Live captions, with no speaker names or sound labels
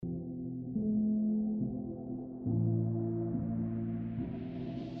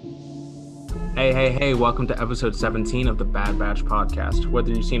Hey, welcome to episode 17 of the Bad Batch podcast.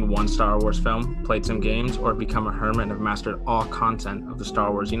 Whether you've seen one Star Wars film, played some games, or become a hermit and have mastered all content of the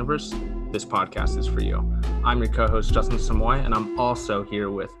Star Wars universe, this podcast is for you. I'm your co-host, Justin Samoy, and I'm also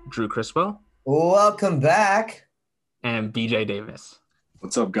here with Drew Criswell. Welcome back. And BJ Davis.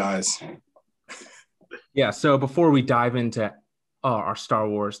 What's up, guys? Yeah, so before we dive into our Star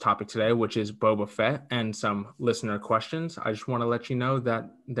Wars topic today, which is Boba Fett and some listener questions, I just want to let you know that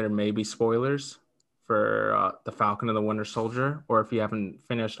there may be spoilers for The Falcon and the Winter Soldier, or if you haven't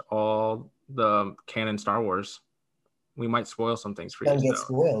finished all the canon Star Wars, we might spoil some things for you. Don't get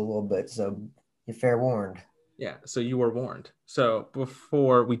spoiled a little bit, so you're fair warned. Yeah, so you were warned. So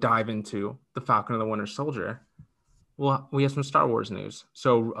before we dive into The Falcon and the Winter Soldier, we have some Star Wars news.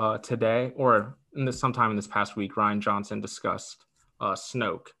 So today, or sometime in this past week, Rian Johnson discussed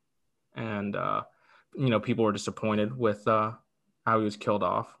Snoke, and people were disappointed with how he was killed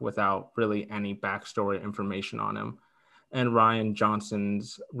off without really any backstory information on him. And Rian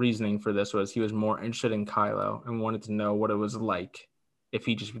Johnson's reasoning for this was he was more interested in Kylo and wanted to know what it was like if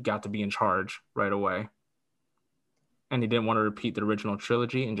he just got to be in charge right away. And he didn't want to repeat the original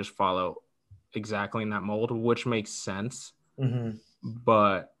trilogy and just follow exactly in that mold, which makes sense. Mm-hmm.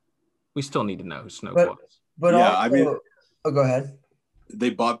 But we still need to know who Snoke was. But yeah, also, I mean, go ahead. They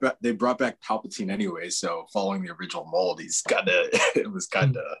brought back Palpatine anyway, so following the original mold, it was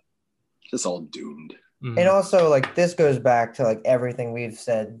kind of just all doomed. Mm-hmm. And also, like, this goes back to like everything we've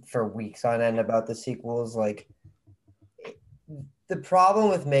said for weeks on end about the sequels. Like, the problem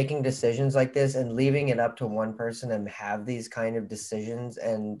with making decisions like this and leaving it up to one person and have these kind of decisions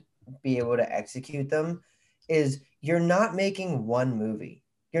and be able to execute them is you're not making one movie.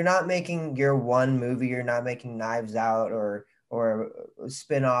 You're not making your one movie. You're not making Knives Out or a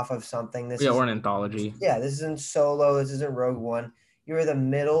spin-off of something. Or an anthology. Yeah, this isn't Solo. This isn't Rogue One. You're the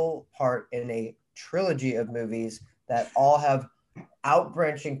middle part in a trilogy of movies that all have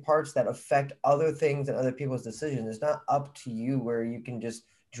out-branching parts that affect other things and other people's decisions. It's not up to you where you can just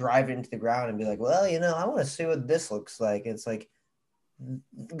drive it into the ground and be like, well, I want to see what this looks like. It's like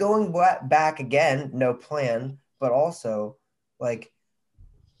going back again, no plan, but also like,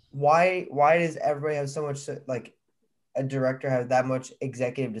 why does everybody have so much, like, a director have that much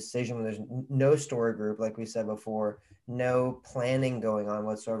executive decision when there's no story group, like we said before, no planning going on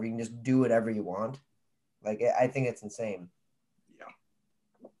whatsoever? You can just do whatever you want. Like, I think it's insane.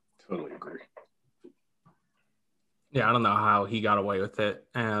 Yeah, totally agree. Yeah, I don't know how he got away with it.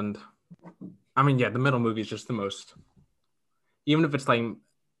 And I mean, yeah, the middle movie is just the most, even if it's like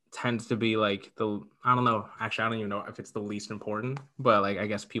tends to be like I don't know, actually I don't even know if it's the least important, but like I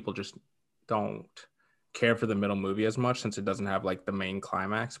guess people just don't care for the middle movie as much since it doesn't have like the main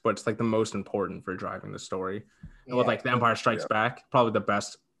climax, but it's like the most important for driving the story. And with like The Empire Strikes Back, probably the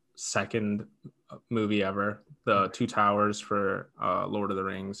best second movie ever, the Two Towers for Lord of the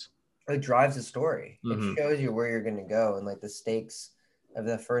Rings. It drives the story. Mm-hmm. It shows you where you're going to go, and like the stakes of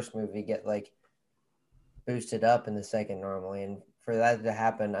the first movie get like boosted up in the second normally. And for that to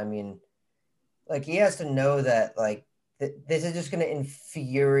happen, I mean, like, he has to know that like this is just going to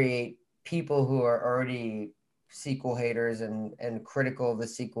infuriate people who are already sequel haters and critical of the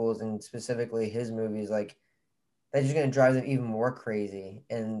sequels and specifically his movies. Like, that's just going to drive them even more crazy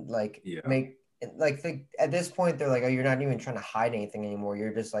and like make like at this point they're like, oh, you're not even trying to hide anything anymore.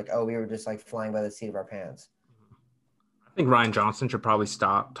 You're just like, oh, we were just like flying by the seat of our pants. I think Rian Johnson should probably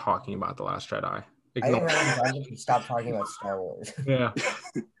stop talking about The Last Jedi. I think Rian Johnson should stop talking about Star Wars. Yeah.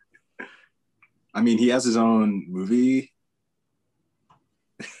 I mean, he has his own movie.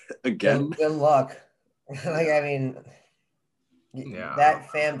 Again. Good luck. Like, I mean, that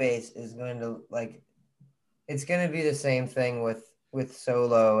fan base is going to like, it's going to be the same thing with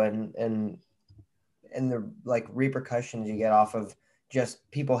Solo and the like repercussions you get off of just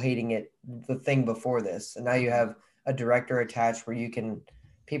people hating it, the thing before this. And now you have a director attached where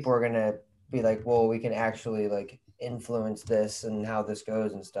people are going to be like, well, we can actually like influence this and how this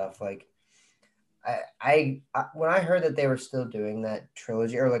goes and stuff. Like, I when I heard that they were still doing that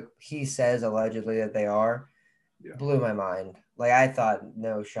trilogy, or like he says allegedly that they are, blew my mind. Like, I thought,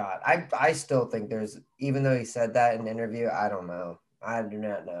 no shot. I still think there's, even though he said that in an interview, I don't know. I do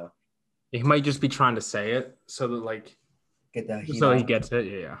not know. He might just be trying to say it so that like get the heat so off. He gets it.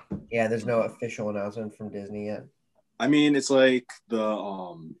 Yeah. Yeah, there's no official announcement from Disney yet. I mean, it's like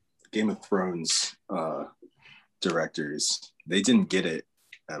the Game of Thrones directors. They didn't get it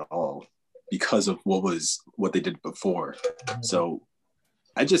at all because of what they did before. Mm-hmm. So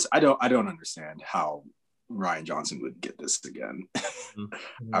I don't understand how Rian Johnson would get this again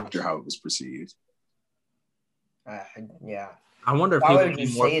after how it was perceived. Yeah. I wonder if Why people would would you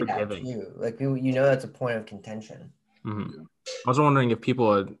be more say that forgiving. too? Like, that's a point of contention. Mm-hmm. I was wondering if people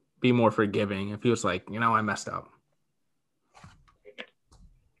would be more forgiving if he was like, I messed up.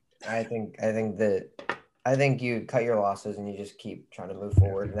 I think you cut your losses and you just keep trying to move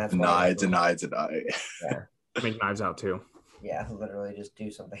forward, and that's deny. Yeah. Make Knives Out too. Yeah, literally just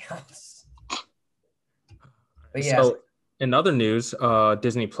do something else. But yeah. So in other news,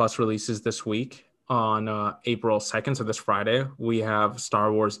 Disney Plus releases this week on April 2nd, so this Friday, we have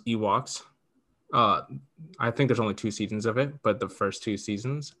Star Wars Ewoks. I think there's only 2 seasons of it, but the first 2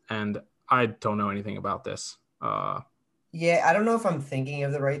 seasons, and I don't know anything about this. Yeah, I don't know if I'm thinking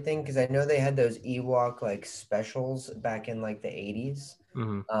of the right thing because I know they had those Ewok like specials back in like the 80s.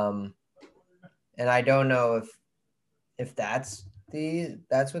 Mm-hmm. And I don't know if that's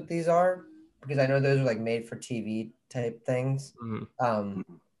what these are, because I know those are like made for TV type things. Mm-hmm.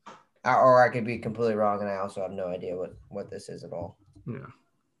 Or I could be completely wrong, and I also have no idea what this is at all. Yeah.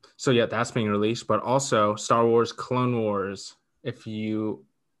 So yeah, that's being released, but also Star Wars Clone Wars. If you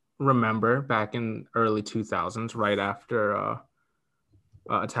remember, back in early 2000s, right after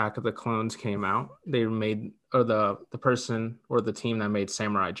Attack of the Clones came out, they made, or the person or the team that made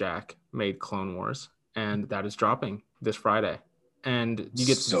Samurai Jack made Clone Wars, and that is dropping this Friday, and you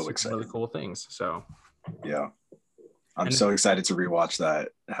get to see some really cool things. So yeah, I'm so excited to rewatch that.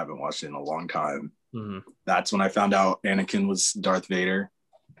 I haven't watched it in a long time. Mm-hmm. That's when I found out Anakin was Darth Vader.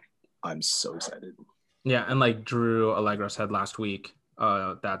 I'm so excited. Yeah, and like Drew Allegro said last week,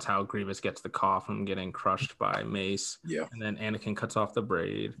 that's how Grievous gets the call from getting crushed by Mace. Yeah, and then Anakin cuts off the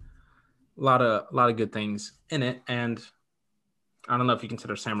braid. A lot of good things in it, and I don't know if you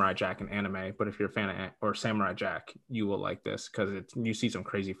consider Samurai Jack an anime, but if you're a fan of Samurai Jack, you will like this because you see some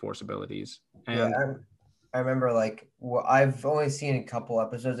crazy Force abilities. And yeah, I remember like I've only seen a couple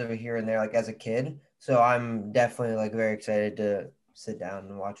episodes of it here and there, like as a kid. So I'm definitely like very excited to sit down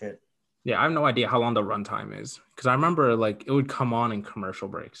and watch it. Yeah, I have no idea how long the runtime is because I remember like it would come on in commercial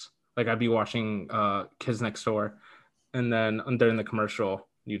breaks. Like I'd be watching Kids Next Door, and then during the commercial,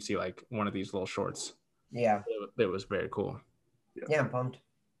 you'd see like one of these little shorts. Yeah, it was very cool. Yeah, I'm pumped.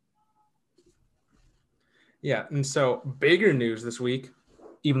 Yeah, and so bigger news this week,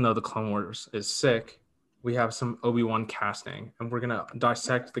 even though the Clone Wars is sick, we have some Obi-Wan casting, and we're gonna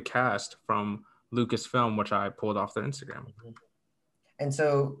dissect the cast from Lucasfilm, which I pulled off their Instagram. And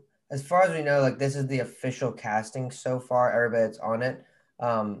so, as far as we know, like this is the official casting so far. Everybody that's on it.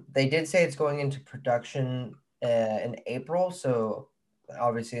 They did say it's going into production in April, so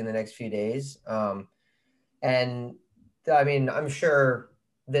obviously in the next few days. And I mean, I'm sure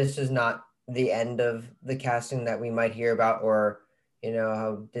this is not the end of the casting that we might hear about, or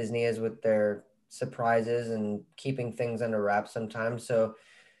how Disney is with their surprises and keeping things under wraps sometimes. So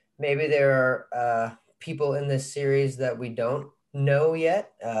maybe there are people in this series that we don't know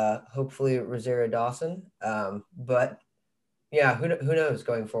yet. Hopefully Rosario Dawson. But yeah, who knows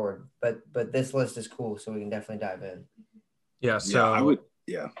going forward? But this list is cool, so we can definitely dive in. Yeah. So I would.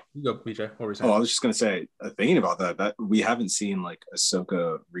 Yeah. You go, BJ. What were you saying? Oh, I was just gonna say, thinking about that we haven't seen like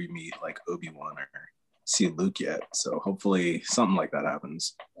Ahsoka re-meet like Obi-Wan or see Luke yet. So hopefully something like that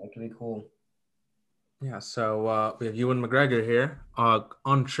happens. That could be cool. Yeah, so we have Ewan McGregor here.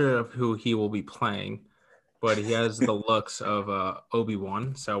 Unsure of who he will be playing, but he has the looks of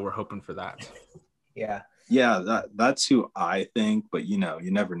Obi-Wan, so we're hoping for that. Yeah. Yeah, that's who I think, but you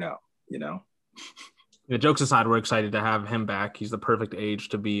never know. The jokes aside, we're excited to have him back. He's the perfect age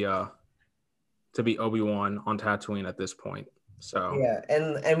to be Obi-Wan on Tatooine at this point. So yeah,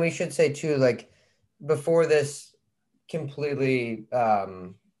 and we should say too, like before this completely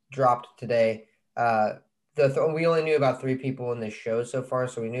dropped today, we only knew about 3 people in this show so far.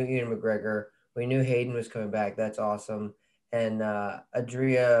 So we knew Ewan McGregor, we knew Hayden was coming back. That's awesome, and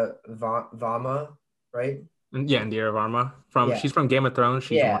Adria Vama, right? Yeah, Indira Varma she's from Game of Thrones.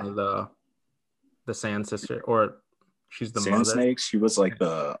 She's one of the Sand sister, or she's the Sand mother. Snakes. She was like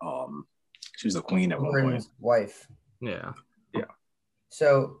she was the queen at one point. Wife. Yeah.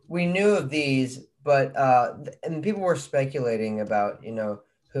 So we knew of these, but and people were speculating about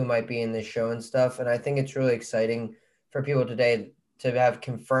who might be in this show and stuff, and I think it's really exciting for people today to have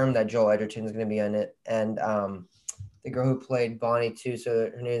confirmed that Joel Edgerton is going to be on it, and the girl who played Bonnie too.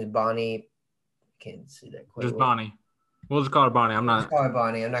 So her name is Bonnie. I can't see that quite. Just well. Bonnie. We'll just call her Bonnie. I'm not. Call her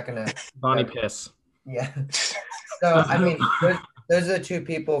Bonnie. I'm not gonna. Bonnie Piss. Yeah. So I mean, those are the 2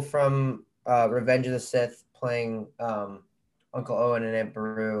 people from Revenge of the Sith playing Uncle Owen and Aunt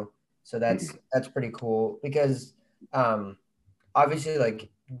Beru. So that's pretty cool because obviously like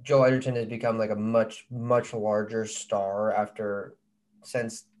Joel Edgerton has become like a much larger star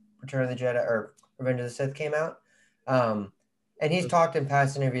since Return of the Jedi or Revenge of the Sith came out. And he's talked in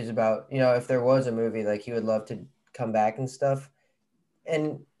past interviews about, if there was a movie, like he would love to come back and stuff.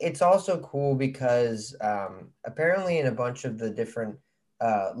 And it's also cool because apparently in a bunch of the different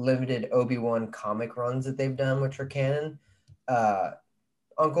limited Obi-Wan comic runs that they've done, which are canon,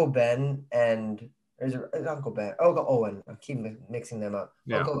 Uncle Ben and Uncle Ben, Uncle Owen. I keep mixing them up.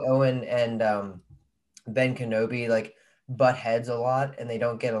 Yeah. Uncle Owen and Ben Kenobi like butt heads a lot, and they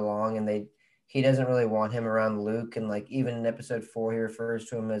don't get along, and he doesn't really want him around Luke, and like even in episode 4, he refers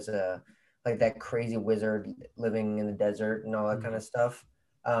to him as like that crazy wizard living in the desert and all that kind of stuff.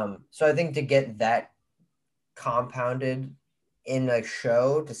 So I think to get that compounded in a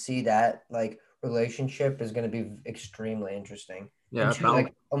show, to see that like relationship is going to be extremely interesting. Yeah, and two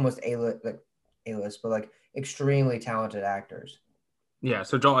like almost A-list, but like extremely talented actors. Yeah,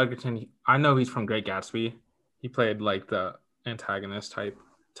 so Joel Edgerton, I know he's from Great Gatsby. He played like the antagonist type,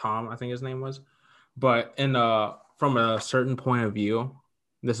 Tom, I think his name was. But from a certain point of view,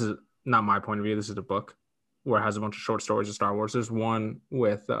 this is not my point of view, this is a book where it has a bunch of short stories of Star Wars. There's one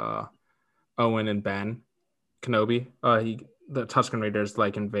with Owen and Ben Kenobi. The Tusken Raiders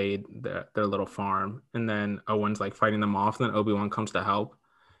like invade their little farm, and then Owen's like fighting them off, and then Obi-Wan comes to help,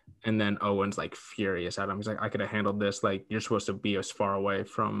 and then Owen's like furious at him. He's like, I could have handled this. Like, you're supposed to be as far away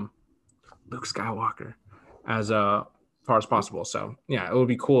from Luke Skywalker as far as possible. So yeah, it would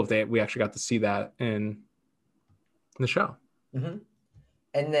be cool if we actually got to see that in the show. Mm-hmm.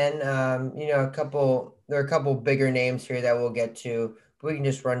 And then there are a couple bigger names here that we'll get to, but we can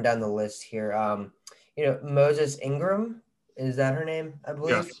just run down the list here. Moses Ingram, is that her name? I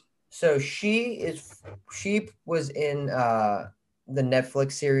believe. Yes. So she was in the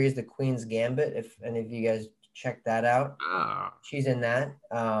Netflix series The Queen's Gambit, if any of you guys check that out. She's in that,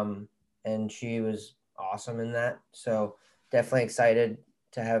 and she was awesome in that. So definitely excited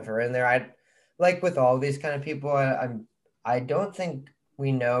to have her in there. I like with all these kind of people, I don't think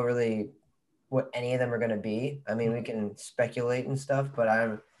we know really what any of them are going to be. I mean, we can speculate and stuff, but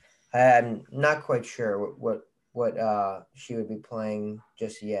I'm not quite sure what she would be playing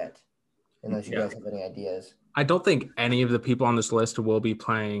just yet, unless you guys have any ideas. I don't think any of the people on this list will be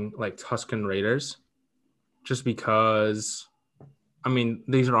playing like Tusken Raiders, just because, I mean,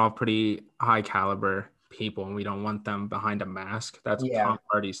 these are all pretty high caliber people, and we don't want them behind a mask. That's Tom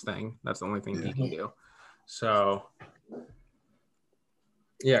Hardy's thing. That's the only thing he can do. So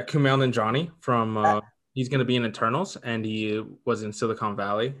yeah, Kumail Nanjiani from he's going to be in Eternals, and he was in Silicon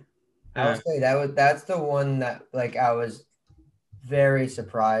Valley. I would say that's the one that like I was very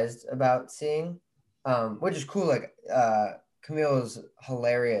surprised about seeing, which is cool. Like Kumail is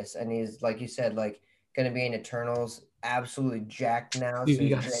hilarious, and he's, like you said, like going to be in Eternals, absolutely jacked now. So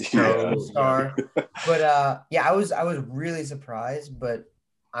he's a star. But I was really surprised, but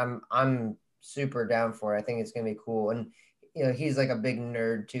I'm super down for it. I think it's going to be cool, and he's like a big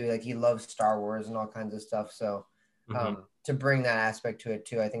nerd too. Like he loves Star Wars and all kinds of stuff. So to bring that aspect to it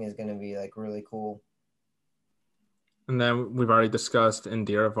too, I think is going to be like really cool. And then we've already discussed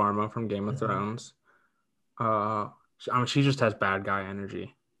Indira Varma from Game of Thrones. She just has bad guy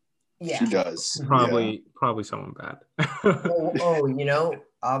energy. Yeah, she does. Probably someone bad. And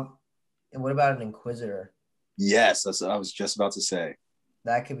what about an Inquisitor? Yes, that's what I was just about to say.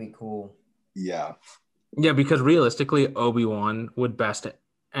 That could be cool. Yeah. Yeah, because realistically, Obi-Wan would best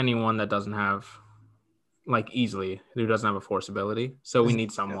anyone that doesn't have, like, easily, who doesn't have a Force ability. So we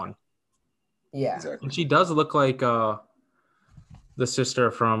need someone. Yeah. Exactly. And she does look like the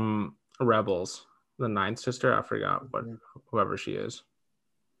sister from Rebels, the ninth sister. I forgot whoever she is.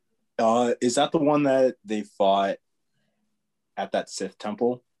 Is that the one that they fought at that Sith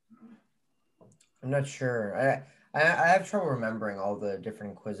temple? I'm not sure. I have trouble remembering all the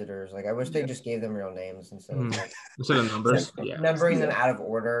different Inquisitors. Like, I wish they just gave them real names instead of numbers. Numbering them out of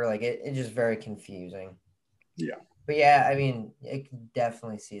order. Like, it's just very confusing. Yeah. But yeah, I mean, I could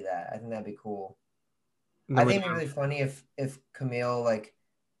definitely see that. I think that'd be cool. I think it'd be really funny if Kumail like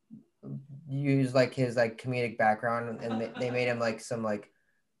used like his like comedic background and they made him like some like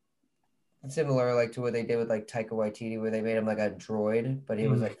similar like to what they did with like Taika Waititi, where they made him like a droid, but he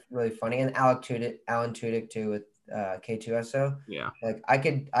was like really funny. And Alan Tudyk too with K2SO. Yeah, like I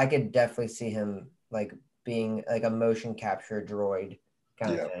could definitely see him like being like a motion capture droid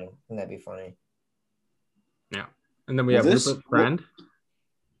kind of thing, and that'd be funny. Yeah, and then we have Rupert Friend.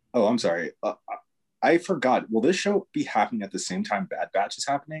 Oh, I'm sorry. I forgot. Will this show be happening at the same time Bad Batch is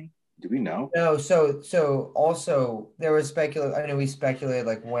happening? Do we know? No. So also there was I know we speculated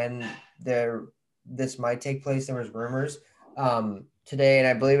like when this might take place. There was rumors today, and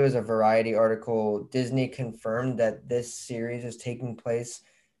I believe it was a Variety article. Disney confirmed that this series is taking place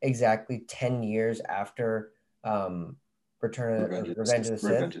exactly 10 years after Revenge of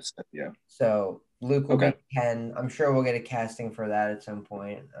the Sith. Yeah. So Luke will be Ken. I'm sure we'll get a casting for that at some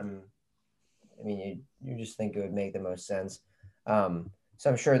point. I mean, you just think it would make the most sense. So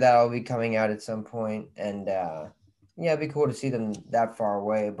I'm sure that'll be coming out at some point, and yeah, it'd be cool to see them that far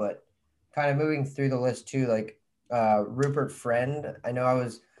away. But kind of moving through the list too, like Rupert Friend. I know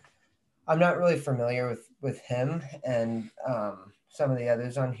I'm not really familiar with him and some of the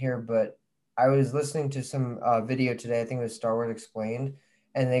others on here, but I was listening to some video today. I think it was Star Wars Explained,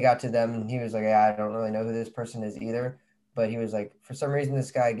 and they got to them, and he was like, "Yeah, I don't really know who this person is either." But he was like, for some reason,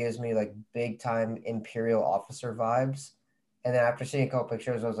 this guy gives me like big time Imperial officer vibes. And then after seeing a couple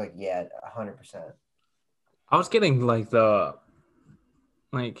pictures, I was like, yeah, 100%. I was getting like a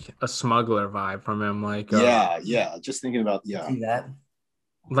smuggler vibe from him. Like, yeah. Just thinking about, See that?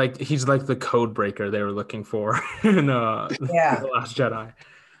 Like he's like the code breaker they were looking for in The Last Jedi.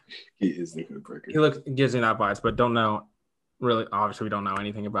 He is the code breaker. He gives me that vibes, but don't know really. Obviously, we don't know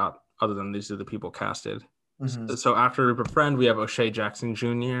anything about other than these are the people casted. Mm-hmm. So after Rupert Friend, we have O'Shea Jackson Jr.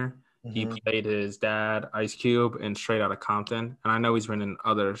 Mm-hmm. He played his dad, Ice Cube, in Straight Outta Compton, and I know he's been in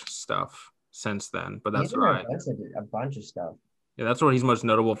other stuff since then. But that's right. A bunch of stuff. Yeah, that's where he's most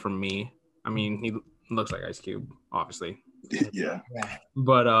notable for me. I mean, he looks like Ice Cube, obviously. Yeah.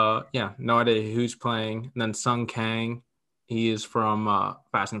 But no idea who's playing. And then Sung Kang, he is from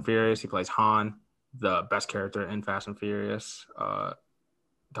Fast and Furious. He plays Han, the best character in Fast and Furious.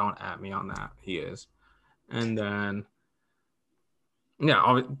 Don't at me on that. He is. And then,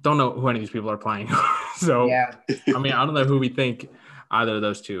 I don't know who any of these people are playing. So, I mean, I don't know who we think either of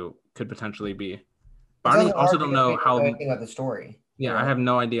those two could potentially be. But I also don't know how about the story. Yeah, I have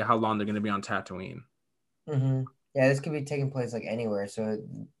no idea how long they're going to be on Tatooine. Mm-hmm. Yeah, this could be taking place like anywhere, so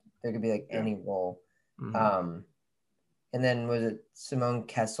there could be like any role. Mm-hmm. And then was it Simone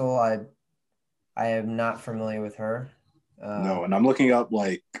Kessel? I am not familiar with her. No, and I'm looking up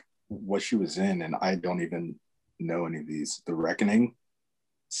like what she was in, and I don't even know any of these. The Reckoning,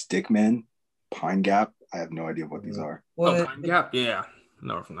 Stickman, Pine Gap. I have no idea what these are. Well, Pine Gap, yeah,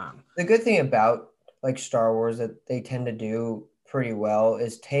 no from that. The good thing about like Star Wars that they tend to do pretty well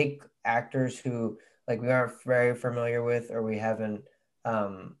is take actors who like we aren't very familiar with or we haven't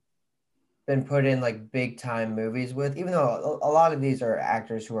been put in like big time movies with, even though a lot of these are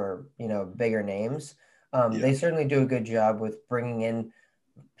actors who are, bigger names. They certainly do a good job with bringing in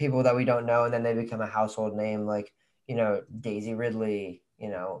people that we don't know, and then they become a household name, like, Daisy Ridley,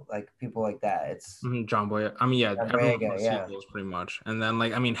 like people like that. It's John Boyega. I mean, everyone sequels pretty much. And then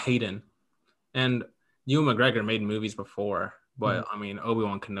Hayden and Ewan McGregor made movies before, but I mean,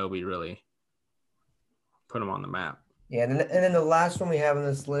 Obi-Wan Kenobi really put him on the map. Yeah, and then the last one we have on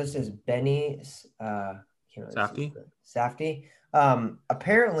this list is Benny Safdie.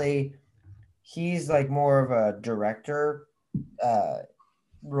 Apparently, he's like more of a director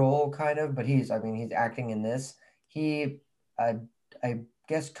role, kind of, but he's acting in this. He, I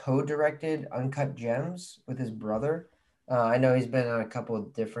guess, co-directed Uncut Gems with his brother. I know he's been on a couple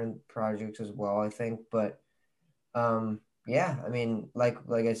of different projects as well, I think, but I mean, like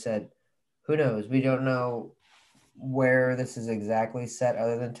I said, who knows? We don't know where this is exactly set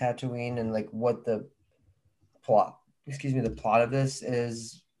other than Tatooine and like what the plot of this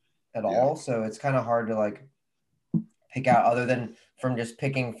is at all. So it's kind of hard to like pick out other than from just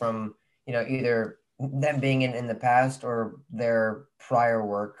picking from, either them being in the past or their prior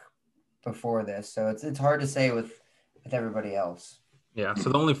work before this. So it's hard to say with everybody else. Yeah. So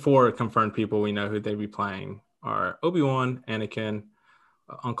the only 4 confirmed people we know who they'd be playing are Obi-Wan, Anakin,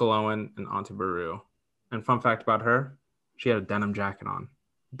 Uncle Owen, and Auntie Beru. And fun fact about her, she had a denim jacket on.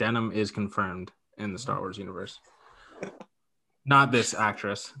 Denim is confirmed in the Star Wars universe. Not this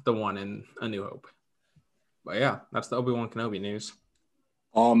actress, the one in A New Hope. But yeah, that's the Obi-Wan Kenobi news.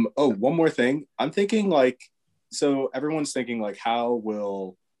 One more thing. I'm thinking so everyone's thinking how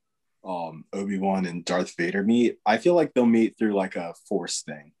will Obi-Wan and Darth Vader meet? I feel like they'll meet through like a Force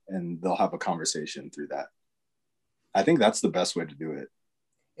thing and they'll have a conversation through that. I think that's the best way to do it.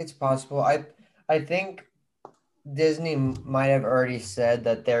 It's possible. I think Disney might have already said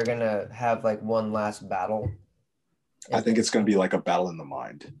that they're going to have like one last battle. I think it's going to be like a battle in the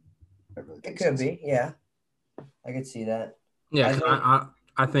mind. I really think it could be. Yeah. I could see that. Yeah.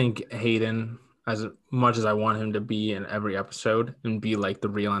 I think Hayden, as much as I want him to be in every episode and be like the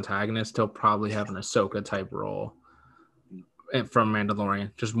real antagonist, he'll probably have an Ahsoka type role from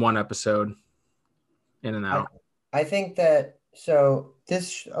Mandalorian. Just one episode in and out. I think that, so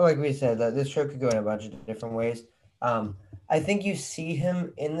this, like we said, that this show could go in a bunch of different ways. I think you see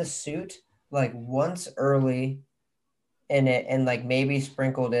him in the suit like once early in it and like maybe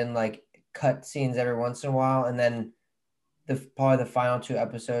sprinkled in like cut scenes every once in a while, and then probably the final 2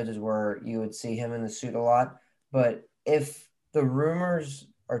 episodes is where you would see him in the suit a lot. But if the rumors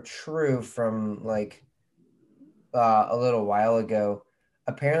are true from like a little while ago,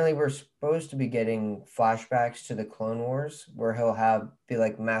 apparently we're supposed to be getting flashbacks to the Clone Wars where he'll be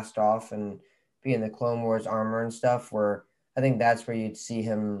like masked off and be in the Clone Wars armor and stuff, where I think that's where you'd see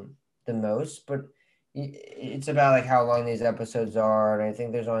him the most. But it's about like how long these episodes are, and I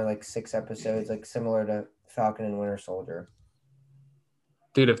think there's only like 6 episodes, like similar to Falcon and Winter Soldier.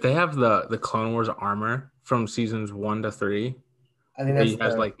 Dude, if they have the Clone Wars armor from seasons 1 to 3, I think that's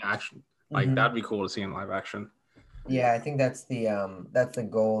has like action, like Mhm. that'd be cool to see in live action. Yeah, I think that's the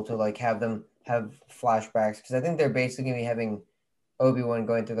goal, to like have them have flashbacks, because I think they're basically gonna be having Obi-Wan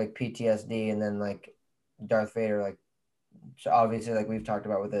going through like PTSD, and then like Darth Vader, like, so obviously like we've talked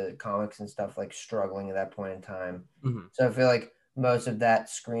about with the comics and stuff, like struggling at that point in time. Mm-hmm. So I feel like most of that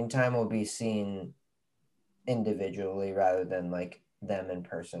screen time will be seen individually rather than like them in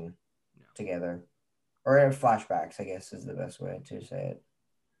person together, or in flashbacks, I guess is the best way to say it.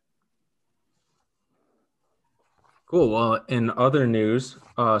 Cool. Well, in other news,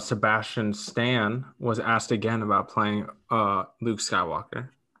 Sebastian Stan was asked again about playing Luke Skywalker,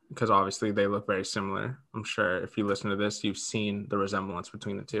 because obviously they look very similar. I'm sure if you listen to this, you've seen the resemblance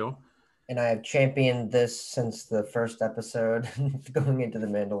between the two. And I have championed this since the first episode going into The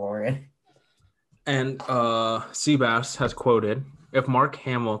Mandalorian. And Seabass has quoted, "If Mark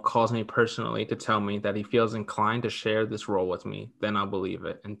Hamill calls me personally to tell me that he feels inclined to share this role with me, then I'll believe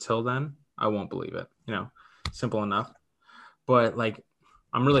it. Until then, I won't believe it." Simple enough. But like,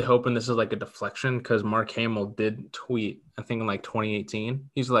 I'm really hoping this is like a deflection, because Mark Hamill did tweet, I think in like 2018,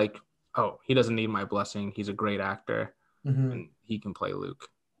 he's like, "Oh, he doesn't need my blessing. He's a great actor, and he can play Luke."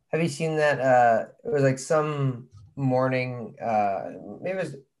 Have you seen that? It was like some morning. Maybe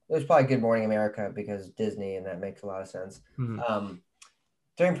it was probably Good Morning America, because Disney, and that makes a lot of sense. Mm-hmm.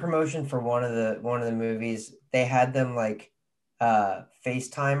 During promotion for one of the movies, they had them like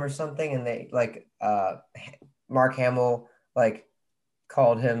FaceTime or something, and they like Mark Hamill like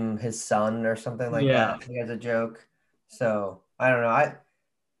called him his son or something like that, like, as a joke. So I don't know.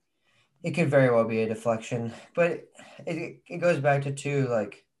 It could very well be a deflection, but it goes back to too,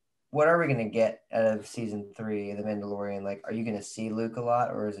 like, what are we gonna get out of season 3 of The Mandalorian? Like, are you gonna see Luke a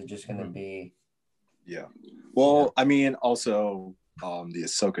lot, or is it just gonna be? Yeah. Well, I mean, also the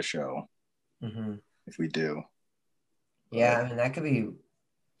Ahsoka show, if we do. Yeah, I mean that could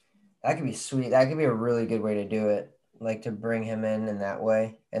be sweet. That could be a really good way to do it, like to bring him in that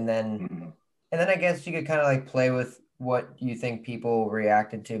way, and then I guess you could kind of like play with what you think people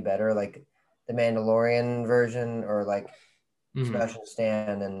reacted to better, like the Mandalorian version, or like Sebastian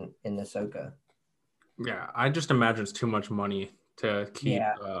Stan and in Ahsoka. Yeah, I just imagine it's too much money to keep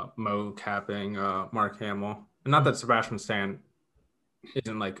capping Mark Hamill. And not that Sebastian Stan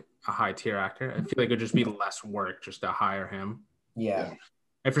isn't like a high tier actor. I feel like it'd just be less work just to hire him. Yeah.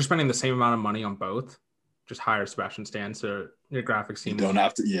 If you're spending the same amount of money on both, just hire Sebastian Stan so your graphics seem. You don't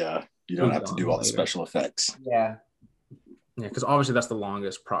have to. Yeah, you don't have to do all the special effects. Yeah. Yeah, because obviously that's the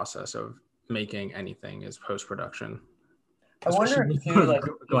longest process of making anything is post production. I wonder if too,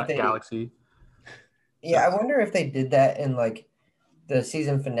 like Galaxy. Yeah, I wonder if they did that in like the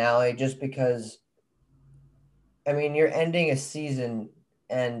season finale, just because. I mean, you're ending a season,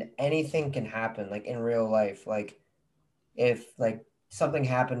 and anything can happen, like in real life. Like if like something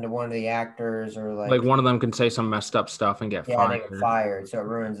happened to one of the actors, or like one of them can say some messed up stuff and get fired. They get fired, so it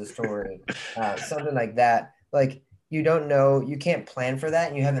ruins the story. Something like that. Like you don't know, you can't plan for that,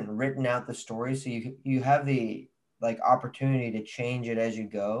 and you haven't written out the story, so you have the like opportunity to change it as you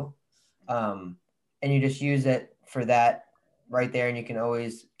go, and you just use it for that right there, and you can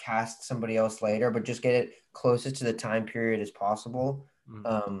always cast somebody else later, but just get it closest to the time period as possible.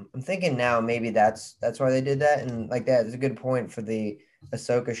 I'm thinking now maybe that's why they did that, and like that is a good point for the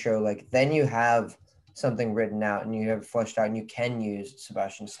Ahsoka show. Like then you have something written out, and you have fleshed out, and you can use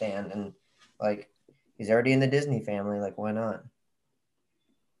Sebastian Stan, and like he's already in the Disney family. Like why not?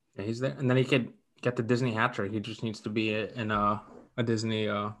 Yeah, he's there, and then he could get the Disney hat trick. He just needs to be in a Disney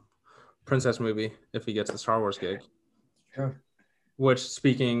princess movie if he gets the Star Wars gig. Sure. Which,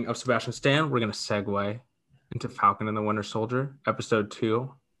 speaking of Sebastian Stan, we're going to segue into Falcon and the Winter Soldier. Episode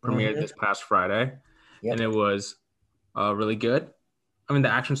 2 premiered this past Friday, and it was really good. I mean, the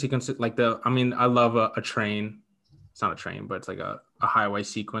action sequence, I love a train. It's not a train, but it's like a highway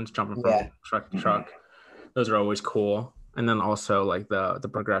sequence, jumping from truck to truck. Those are always cool. And then also like the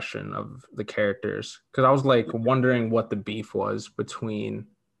progression of the characters, because I was like wondering what the beef was between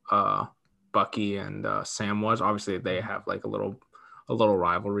Bucky and Sam was. Obviously, they have like a little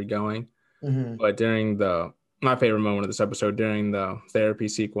rivalry going. But during my favorite moment of this episode, during the therapy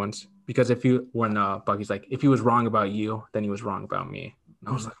sequence, because when Bucky's like, if he was wrong about you, then he was wrong about me. And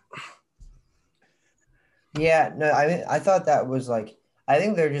I was like, yeah, no, I mean, I thought that was like, I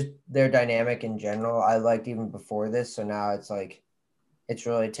think they're dynamic in general. I liked even before this, so now it's like, it's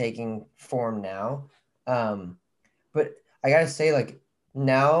really taking form now. But I gotta say, like,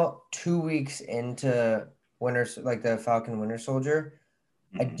 now 2 weeks into like the Falcon Winter Soldier,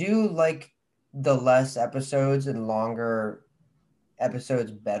 I do like the less episodes and longer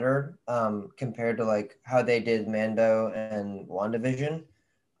episodes better compared to like how they did Mando and WandaVision.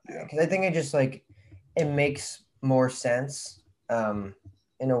 Because I think it just like it makes more sense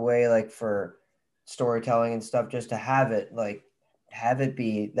in a way, like for storytelling and stuff, just to have it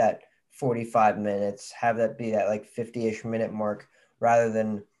be that 45 minutes, have that be that like 50-ish minute mark, rather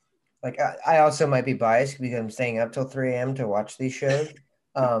than like I also might be biased because I'm staying up till 3 a.m. to watch these shows.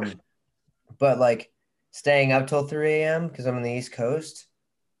 But like staying up till 3 a.m. because I'm on the East Coast,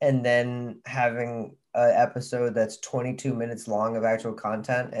 and then having an episode that's 22 minutes long of actual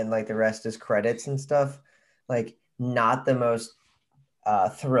content and like the rest is credits and stuff, like not the most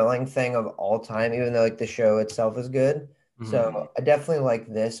thrilling thing of all time, even though like the show itself is good. So I definitely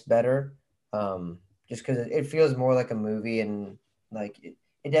like this better, just because it feels more like a movie, and like it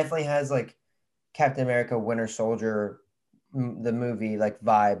definitely has like Captain America Winter Soldier, the movie, like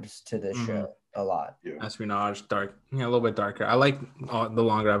vibes to this show a lot. Espionage, dark, a little bit darker. I like the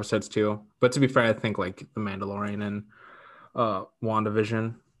longer episodes too. But to be fair, I think like The Mandalorian and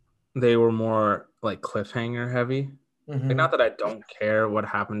WandaVision, they were more like cliffhanger heavy. Like, not that I don't care what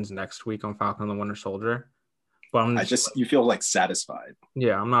happens next week on Falcon and the Winter Soldier, but you feel like satisfied.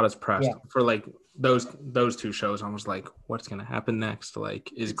 Yeah, I'm not as pressed for like those two shows. I was like, what's gonna happen next?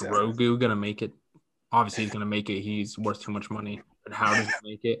 Like, is Grogu gonna make it? Obviously, he's gonna make it. He's worth too much money. But how does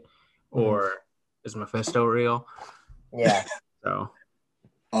he make it? Or is Mephisto real? Yeah. So,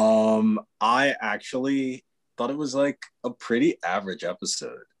 I actually thought it was like a pretty average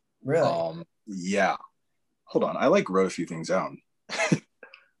episode. Really? Yeah. Hold on, I like wrote a few things down.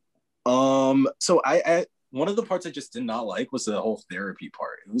 So I one of the parts I just did not like was the whole therapy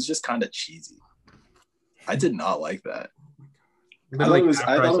part. It was just kind of cheesy. I did not like that. I thought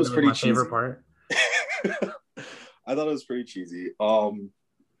it was pretty cheesy. Favorite part. I thought it was pretty cheesy.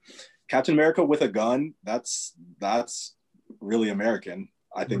 Captain America with a gun, that's really American.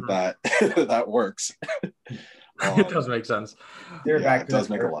 I think that that works. It does make sense. It does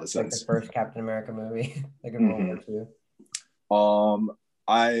make a lot of sense. Like the first Captain America movie, like in World War II.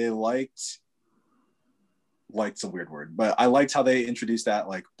 I liked a weird word, but I liked how they introduced that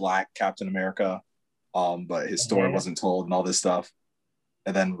like Black Captain America, but his story wasn't told and all this stuff,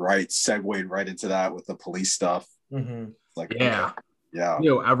 and then segued right into that with the police stuff. Like yeah.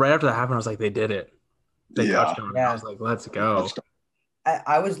 Right after that happened, I was like, they did it. They touched on it. I was like, let's go.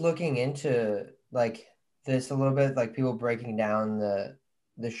 I was looking into like this a little bit, like people breaking down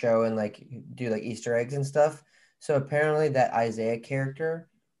the show and like do like Easter eggs and stuff. So apparently that Isaiah character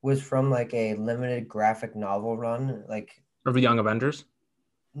was from like a limited graphic novel run, like of the Young Avengers.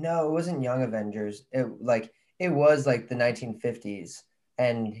 No, it wasn't Young Avengers. It was like the 1950s,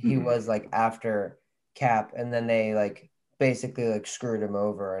 and he was like after Cap, and then they like basically like screwed him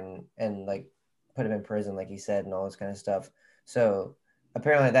over and like put him in prison, like he said, and all this kind of stuff. So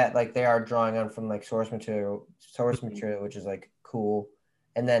apparently that like they are drawing on from like source material, which is like cool.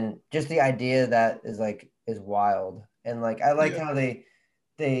 And then just the idea that is wild. And like I like how they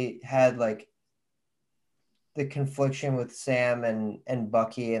had like the confliction with Sam and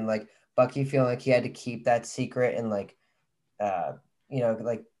Bucky, and like Bucky feeling like he had to keep that secret, and like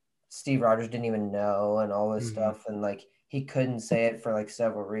like Steve Rogers didn't even know, and all this stuff, and like he couldn't say it for like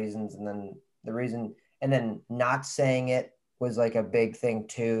several reasons, and then not saying it was like a big thing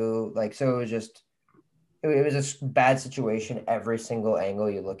too. Like so it was a bad situation every single angle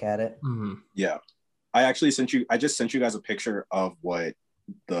you look at it. Yeah. I just sent you guys a picture of what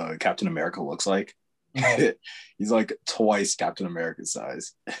the Captain America looks like. He's like twice Captain America's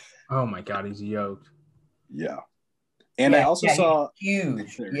size. Oh my god, he's yoked. Yeah. And I also saw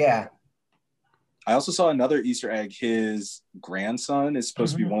huge. Yeah. I also saw another Easter egg. His grandson is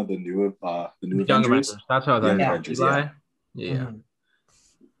supposed to be one of the new Young Avengers. That's how that Avengers. Yeah.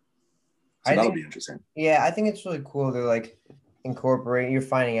 So that'll be interesting. Yeah, I think it's really cool. They're like incorporating. You're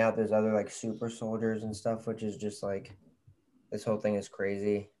finding out there's other like super soldiers and stuff, which is just like this whole thing is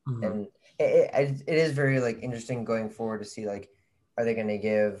crazy. And it is very like interesting going forward to see like, are they going to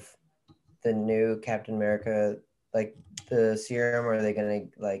give the new Captain America like the serum, or are they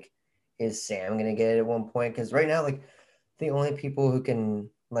going to like, is Sam going to get it at one point? Because right now, like the only people who can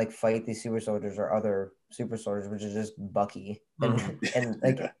like fight these super soldiers or other super soldiers, which is just Bucky and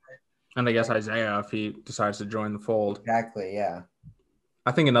like. Yeah. And I guess Isaiah, if he decides to join the fold. Exactly, yeah.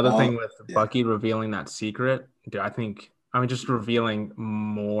 I think another thing with Yeah. Bucky revealing that secret, dude, just revealing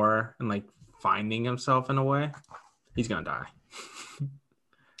more and like finding himself in a way, he's gonna die.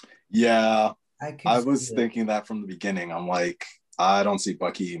 Yeah, I was see thinking that from the beginning. I'm like, I don't see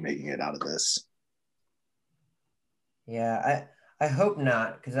Bucky making it out of this. Yeah, I hope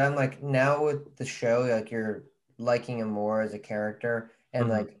not, because I'm like, now with the show, like you're liking him more as a character, and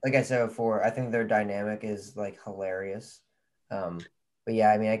like I said before, I think their dynamic is like hilarious. But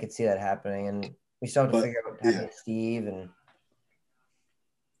yeah, I mean, I could see that happening, and we still have to figure out what happened to Steve, and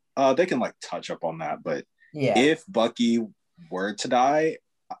they can like touch up on that. But yeah, if Bucky were to die,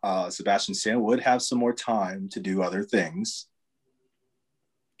 Sebastian Stan would have some more time to do other things.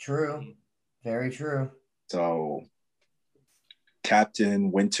 True, very true. So,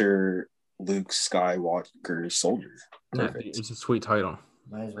 Captain Winter Luke Skywalker Soldier. Perfect. Yeah, it's a sweet title.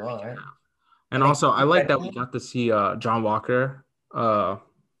 Might as well, right? And also, I like that we got to see John Walker, the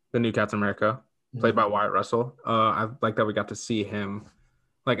new Captain America, played by Wyatt Russell. I like that we got to see him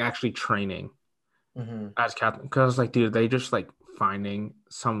like actually training as Captain, because like, dude, they just like finding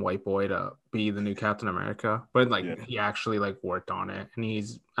some white boy to be the new Captain America, but like he actually like worked on it, and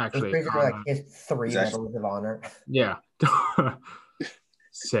he's actually like he has 3 medals of honor. Yeah.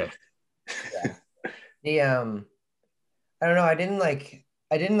 Sick. Yeah. The I don't know, I didn't like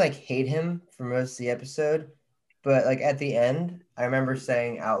hate him for most of the episode, but like at the end, I remember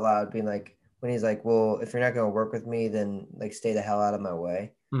saying out loud, being like, when he's like, well, if you're not going to work with me, then like stay the hell out of my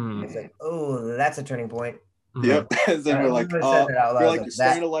way. It's like, oh, that's a turning point. Yep. Then we're like, you're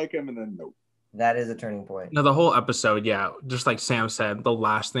starting to like him, and then nope. That is a turning point. No, the whole episode, yeah, just like Sam said, the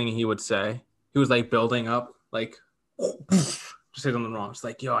last thing he would say, he was like building up, like, just say something wrong. It's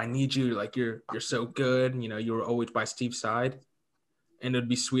like, yo, I need you. Like, you're so good. You know, you were always by Steve's side. And it'd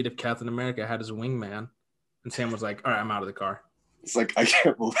be sweet if Captain America had his wingman. And Sam was like, all right, I'm out of the car. It's like, I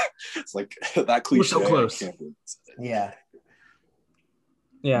can't believe it's like that cliche. We're so close. Yeah.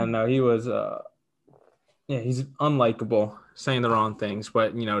 Yeah, no, he was, he's unlikable, saying the wrong things,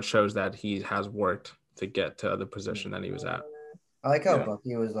 but, you know, it shows that he has worked to get to the position that he was at. I like how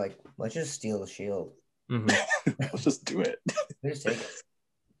Bucky was like, let's just steal the shield. Let's just do it. Let's just take it.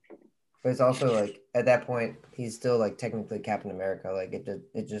 But it's also like, at that point, he's still like technically Captain America. Like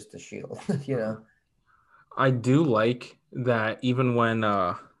it's just a shield, you know? I do like that even when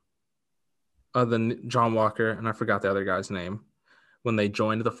the John Walker, and I forgot the other guy's name, when they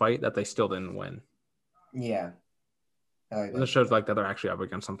joined the fight, that they still didn't win. Yeah. It shows like that they're actually up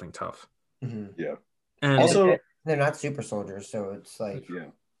against something tough. Yeah. And also, they're not super soldiers, so it's like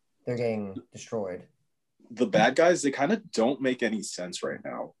they're getting destroyed. The bad guys, they kind of don't make any sense right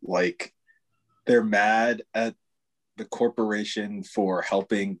now. Like, they're mad at the corporation for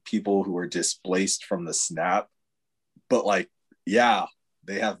helping people who are displaced from the snap, but like,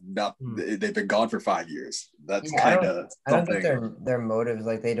 they have not. They've been gone for 5 years. That's kind of. I don't think their motives,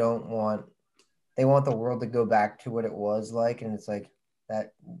 like they want the world to go back to what it was like, and it's like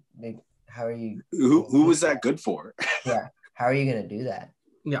that. How are you? Who was that good for? Yeah, how are you gonna do that?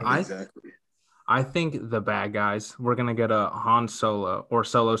 Yeah, exactly. I think the bad guys, we're gonna get a Han Solo or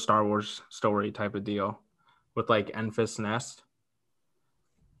Solo Star Wars story type of deal with like Enfys Nest.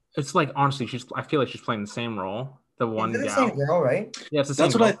 It's like, honestly, I feel like she's playing the same role. The one gal. The same girl, right? Yeah, it's the same.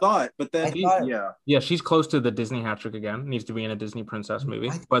 That's what I thought, but then yeah, she's close to the Disney hat trick again. Needs to be in a Disney princess movie.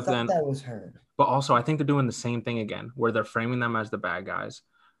 I thought that was her. But also, I think they're doing the same thing again, where they're framing them as the bad guys,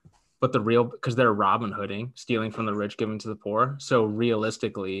 but because they're Robin Hooding, stealing from the rich, giving to the poor. So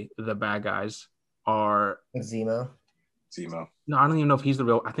realistically, the bad guys are Zemo. No, I don't even know if he's the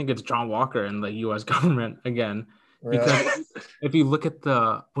real. I think it's John Walker and the U.S. government again. Really? Because if you look at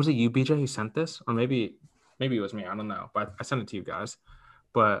was it you, BJ, who sent this, or maybe it was me. I don't know, but I sent it to you guys.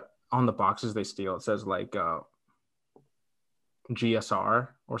 But on the boxes they steal, it says like GSR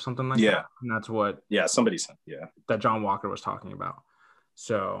or something like that. And that's what somebody sent that John Walker was talking about.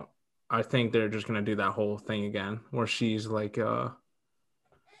 So I think they're just gonna do that whole thing again, where she's like type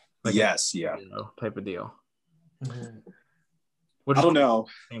of deal. Which I don't know.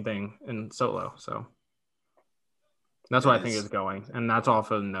 Same thing in Solo, so that's what I think is going, and that's all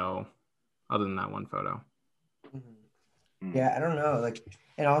for no, other than that one photo. Yeah, I don't know. Like,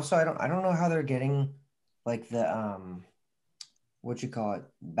 and also I don't know how they're getting like the what you call it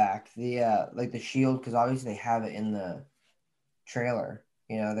back, the like the shield, because obviously they have it in the trailer.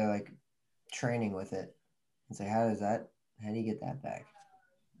 You know, they're like training with it. And so how do you get that back?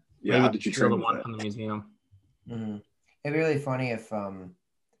 Yeah, how did you train the with one that? from the museum? It'd be really funny if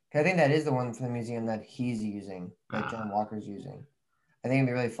I think that is the one from the museum that he's using, that John Walker's using. I think it'd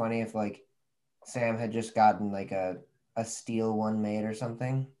be really funny if like Sam had just gotten like a steel one made or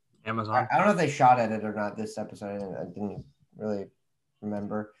something. Amazon. I don't know if they shot at it or not this episode. I didn't really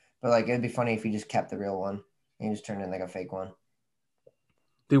remember, but like it'd be funny if he just kept the real one and he just turned in like a fake one.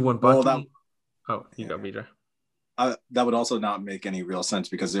 Dude, when Bucky... you go, BJ. That would also not make any real sense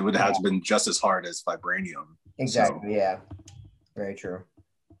because it would have been just as hard as vibranium. Exactly. So. Yeah. Very true.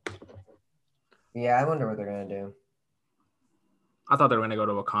 Yeah, I wonder what they're gonna do. I thought they were gonna go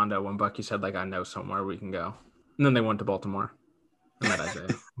to Wakanda when Bucky said like, "I know somewhere we can go," and then they went to Baltimore. And met Isaiah,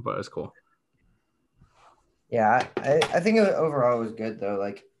 but it was cool. Yeah, I think overall it was good though.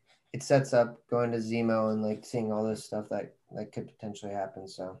 Like, it sets up going to Zemo and like seeing all this stuff that could potentially happen.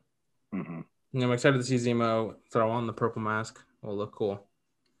 So, I'm excited to see Zemo throw on the purple mask. It'll look cool,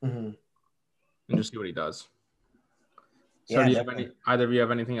 and just see what he does. So, do you have either of you have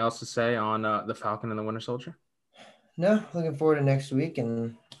anything else to say on the Falcon and the Winter Soldier? No, looking forward to next week,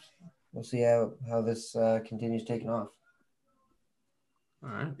 and we'll see how this continues taking off. All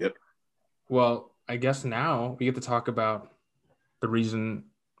right. Yep. Well, I guess now we get to talk about the reason,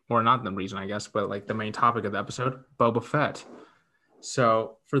 or not the reason, I guess, but like the main topic of the episode, Boba Fett.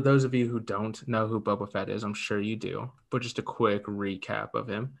 So for those of you who don't know who Boba Fett is, I'm sure you do, but just a quick recap of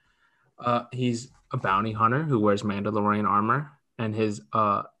him. He's a bounty hunter who wears Mandalorian armor, and his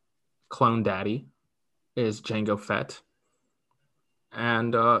clone daddy is Jango Fett.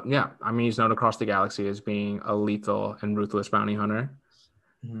 And he's known across the galaxy as being a lethal and ruthless bounty hunter.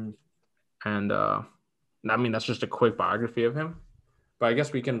 And that's just a quick biography of him. But I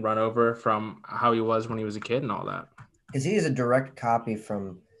guess we can run over from how he was when he was a kid and all that. Because he is a direct copy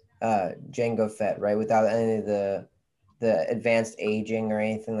from Jango Fett, right? Without any of the advanced aging or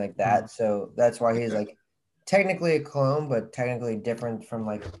anything like that. So that's why he's like technically a clone, but technically different from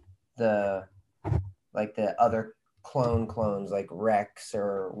like the other clones like Rex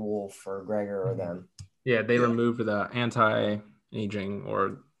or Wolf or Gregor or them. Yeah, they removed the anti-aging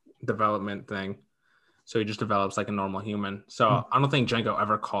or development thing. So he just develops like a normal human. So I don't think Jango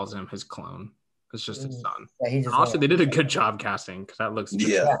ever calls him his clone. It's just his son. Yeah, also, they did a good job casting because that looks This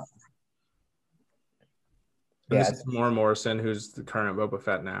is Moore Morrison, who's the current Boba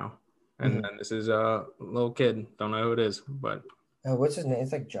Fett now. And then this is a little kid. Don't know who it is, but what's his name?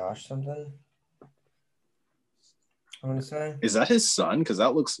 It's like Josh something. I want to say. Is that his son? Because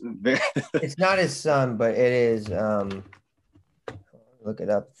that looks very. It's not his son, but it is. Look it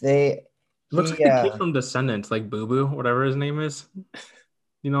up. Looks like the kid from Descendants, like Boo Boo, whatever his name is.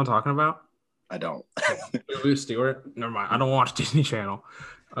 You know what I'm talking about? I don't. Boo Boo Stewart. Never mind. I don't watch Disney Channel.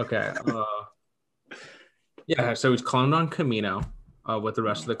 Okay. So he's cloned on Kamino with the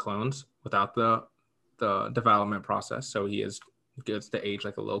rest of the clones without the development process. So he gets to age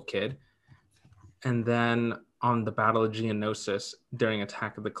like a little kid. And then on the Battle of Geonosis during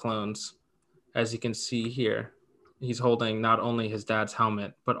Attack of the Clones, as you can see here, he's holding not only his dad's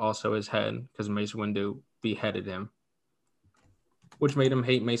helmet, but also his head because Mace Windu beheaded him, which made him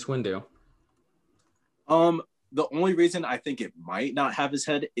hate Mace Windu. The only reason I think it might not have his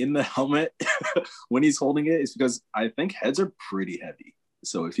head in the helmet when he's holding it is because I think heads are pretty heavy.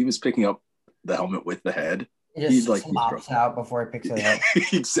 So if he was picking up the helmet with the head, he just pops out before he picks it up.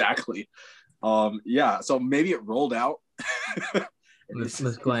 Exactly. So maybe it rolled out. Let's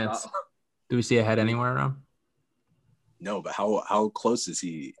glance. Do we see a head anywhere around? No, but how close is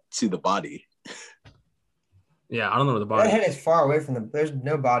he to the body? Yeah, I don't know where the body. That head is far away from there's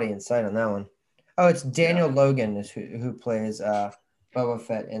no body in sight on that one. Oh, it's Daniel Logan is who plays Boba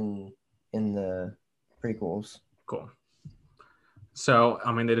Fett in the prequels. Cool. So,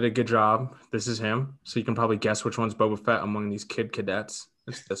 they did a good job. This is him. So you can probably guess which one's Boba Fett among these kid cadets.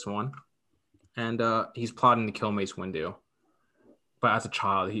 It's this one. And he's plotting to kill Mace Windu. But as a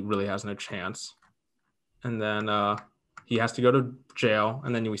child, he really has no chance. And then he has to go to jail.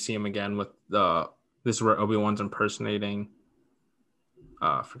 And then we see him again with this is where Obi-Wan's impersonating.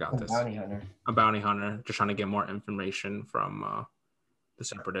 A bounty hunter, just trying to get more information from the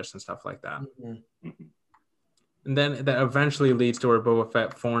Separatists and stuff like that. And then that eventually leads to where Boba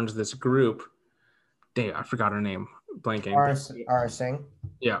Fett forms this group. Dang, I forgot her name. Blanking. Arsing.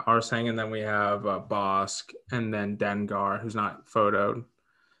 Yeah, Arsing, and then we have Bosk, and then Dengar, who's not photoed.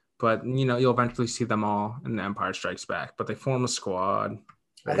 But, you'll eventually see them all in The Empire Strikes Back. But they form a squad.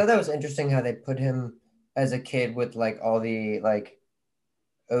 I thought that was interesting how they put him as a kid with, like, all the, like,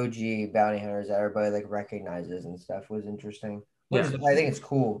 OG bounty hunters that everybody, like, recognizes and stuff was interesting. I think it's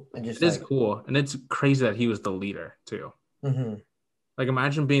cool. It is cool. And it's crazy that he was the leader, too. Like,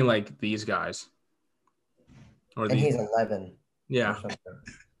 imagine being, like, these guys. He's 11. Yeah.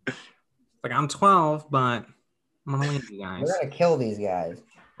 Like, I'm 12, but I'm gonna leave you guys. We're gonna kill these guys.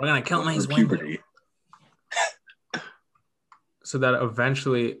 We're gonna kill Mace Windu. Puberty. So that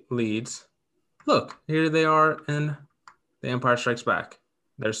eventually leads. Look, here they are in The Empire Strikes Back.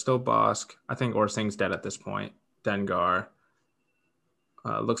 There's still Bosk. I think Orsing's dead at this point. Dengar.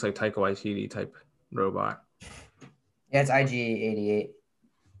 Looks like Taika Waititi type robot. Yeah, it's IG-88.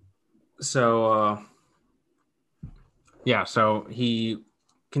 So, so he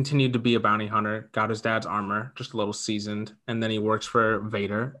continued to be a bounty hunter, got his dad's armor, just a little seasoned, and then he works for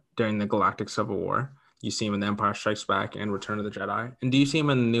Vader during the Galactic Civil War. You see him in The Empire Strikes Back and Return of the Jedi. And do you see him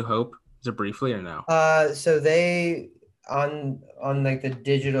in New Hope? Is it briefly or no? So they on like the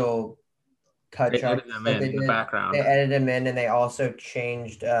digital cut they edited them in the background. They edited him in, and they also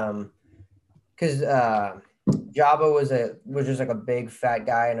changed because Jabba was just like a big fat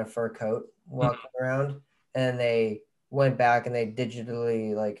guy in a fur coat walking around, and they went back and they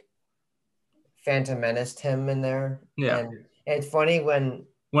digitally like Phantom Menaced him in there. Yeah, and it's funny when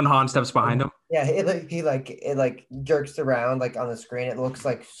Han steps behind him. Yeah, it jerks around like on the screen. It looks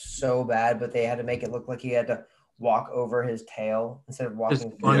like so bad, but they had to make it look like he had to walk over his tail instead of walking.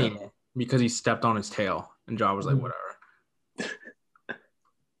 It's funny because he stepped on his tail, and Jabba was like, whatever.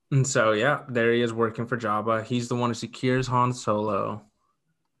 And so, yeah, there he is working for Jabba. He's the one who secures Han Solo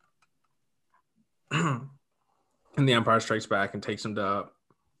in The Empire Strikes Back and takes him to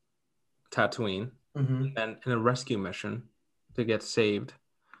Tatooine. And then in a rescue mission to get saved,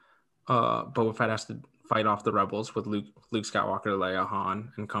 Boba Fett has to fight off the rebels with Luke Skywalker, Leia,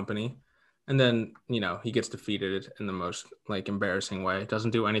 Han, and company. And then, he gets defeated in the most like embarrassing way.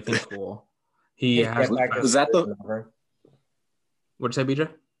 Doesn't do anything cool. Was that the... What'd you say, BJ?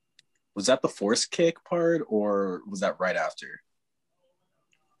 Was that the force kick part, or was that right after?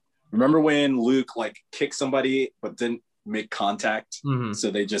 Remember when Luke like kicked somebody but didn't make contact?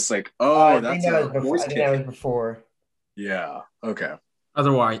 So they just like, that's a force kick. That was before. Yeah. Okay.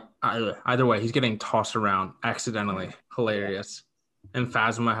 Either way, he's getting tossed around accidentally. Hilarious. And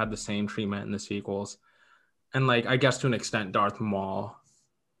Phasma had the same treatment in the sequels. And like, I guess to an extent, Darth Maul,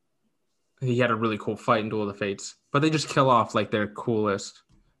 he had a really cool fight in Duel of the Fates, but they just kill off like their coolest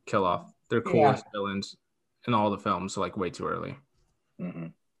villains in all the films, like way too early.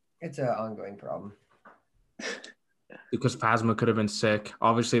 It's an ongoing problem. Because Phasma could have been sick.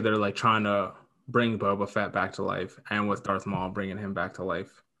 Obviously, they're like trying to bring Boba Fett back to life, and with Darth Maul bringing him back to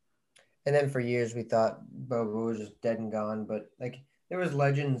life. And then for years we thought Boba was just dead and gone, but like there was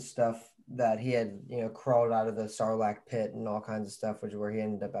legend stuff that he had, crawled out of the Sarlacc pit and all kinds of stuff, which is where he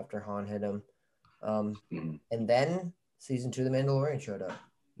ended up after Han hit him. And then season 2, The Mandalorian showed up.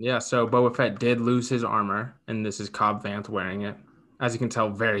 Yeah, so Boba Fett did lose his armor, and this is Cobb Vanth wearing it. As you can tell,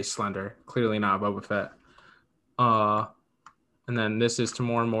 very slender. Clearly not Boba Fett. And then this is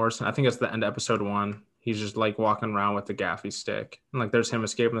Tamora Morrison. I think it's the end of episode 1. He's just like walking around with the gaffy stick. And like there's him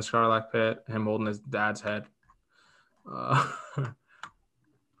escaping the Sarlacc pit, him holding his dad's head.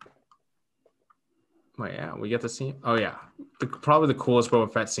 But yeah, we get to see. Oh yeah, probably the coolest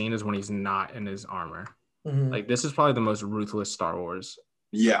Boba Fett scene is when he's not in his armor. Like this is probably the most ruthless Star Wars.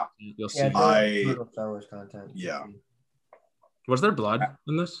 Yeah, you'll see. Brutal Star Wars content. Yeah. Was there blood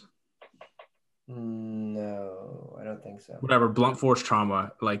in this? No, I don't think so. Whatever. Blunt force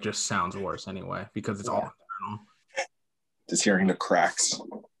trauma like just sounds worse anyway because it's all internal. Just hearing the cracks.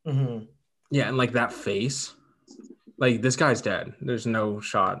 Yeah, and like that face, like this guy's dead. There's no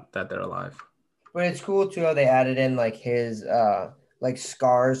shot that they're alive. But it's cool too how they added in like his like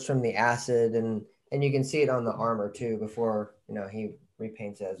scars from the acid, and you can see it on the armor too before he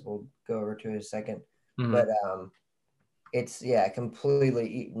repaints it, as we'll go over to in a second. But it's completely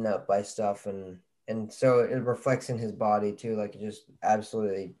eaten up by stuff, and so it reflects in his body too, like just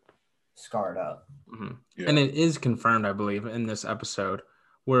absolutely scarred up. And it is confirmed, I believe, in this episode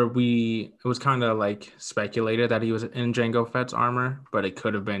where it was kind of like speculated that he was in Jango Fett's armor, but it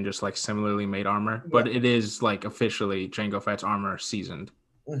could have been just like similarly made armor. But it is like officially Jango Fett's armor seasoned.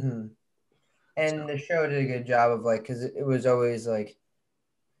 And the show did a good job of like, because it was always like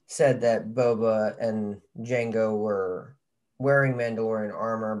said that Boba and Jango were wearing Mandalorian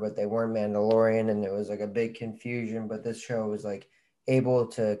armor, but they weren't Mandalorian, and there was like a big confusion. But this show was like able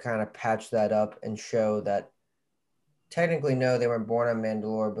to kind of patch that up and show that technically no, they weren't born on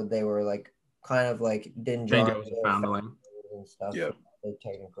Mandalore, but they were like kind of like Din Djarin and stuff. Yeah, they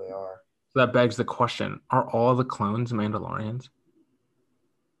technically are. So that begs the question: are all the clones Mandalorians?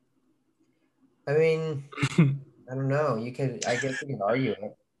 I mean, I don't know. I guess you can argue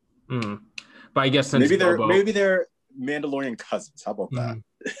it. But I guess maybe they're Mandalorian cousins. How about that?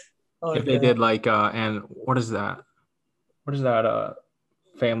 If they did like and what is that? What is that?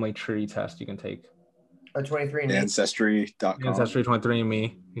 family tree test you can take. Oh, 23andMe. Ancestry.com. Ancestry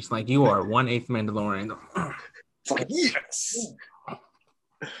 23andMe. He's like, you are 1/8 Mandalorian. It's like, yes.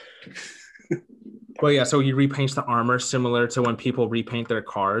 But yeah, so he repaints the armor similar to when people repaint their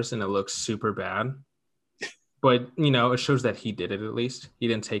cars and it looks super bad. But, it shows that he did it at least. He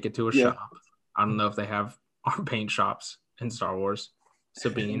didn't take it to a shop. I don't know if they have paint shops in Star Wars.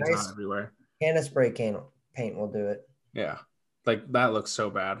 Sabine's not everywhere. Can of spray paint will do it. Yeah. Like, that looks so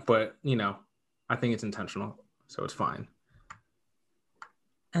bad. But, I think it's intentional. So it's fine.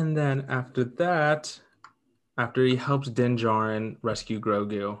 And then after that, after he helps Din Djarin rescue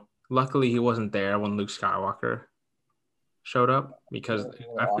Grogu, luckily he wasn't there when Luke Skywalker showed up because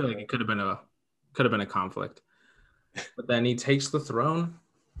I feel like it could have been a conflict. But then he takes the throne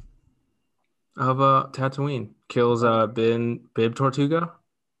of Tatooine, kills Bib Tortuga.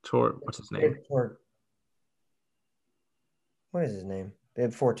 What's his name? What is his name?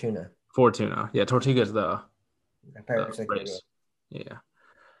 Bib Fortuna. Fortuna. Yeah, Tortuga's the race. Yeah.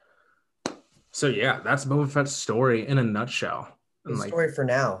 So yeah, that's Boba Fett's story in a nutshell. The story for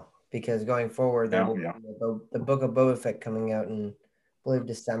now, because going forward, there will be the Book of Boba Fett coming out in, I believe,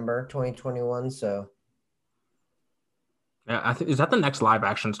 December 2021. So yeah, is that the next live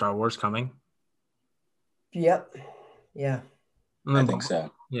action Star Wars coming? Yep. Yeah. I think so.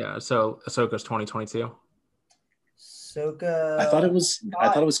 Yeah. So Ahsoka's 2022. Ahsoka. I thought it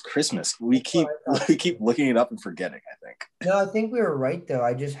was Christmas. We keep looking it up and forgetting, I think. No, I think we were right though.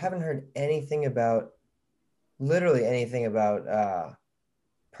 I just haven't heard literally anything about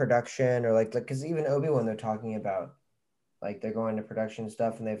production or like because even Obi-Wan they're talking about like they're going to production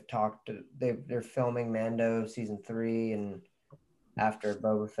stuff and they're filming Mando season 3 and after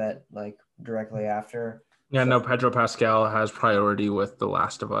Boba Fett like directly after. Yeah, no, Pedro Pascal has priority with The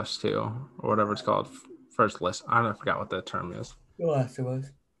Last of Us too, or whatever it's called. First list. I forgot what the term is. The Last of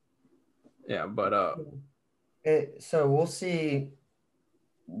Us. Yeah, but so we'll see.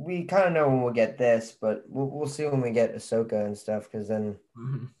 We kind of know when we'll get this, but we'll see when we get Ahsoka and stuff. Because then,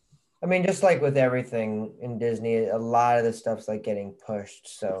 I mean, just like with everything in Disney, a lot of the stuff's like getting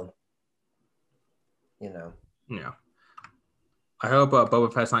pushed. So, Yeah. I hope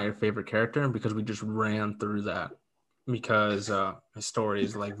Boba Fett's not your favorite character because we just ran through that because his story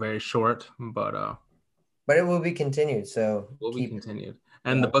is like very short, but it will be continued. So be continued.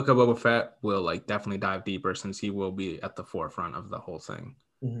 And the Book of Boba Fett will like definitely dive deeper since he will be at the forefront of the whole thing.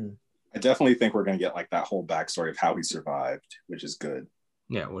 Mm-hmm. I definitely think we're going to get like that whole backstory of how he survived, which is good.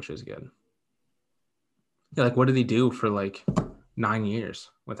 Yeah, which is good. Yeah, like what did he do for like 9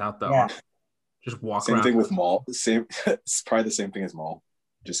 years without the arm? Just walk around. Same thing with Maul. It's probably the same thing as Maul.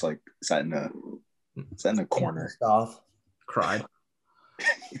 Just like sat in a corner. Cried.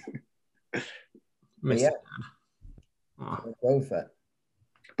 But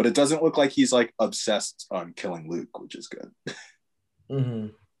it doesn't look like he's like obsessed on killing Luke, which is good. Mm-hmm.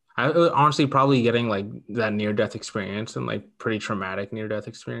 I honestly probably getting like that near-death experience and like pretty traumatic near-death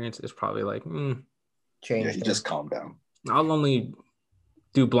experience is probably like change. Yeah, he just calmed down. I'll only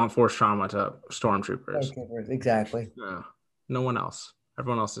do blunt force trauma to stormtroopers. Exactly. Yeah. No one else.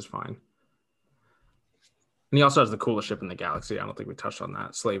 Everyone else is fine. And he also has the coolest ship in the galaxy. I don't think we touched on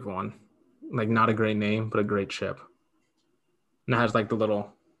that. Slave One. Like not a great name, but a great ship. And it has like the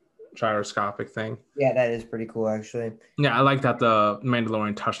little gyroscopic thing. Yeah, that is pretty cool actually. Yeah, I like that the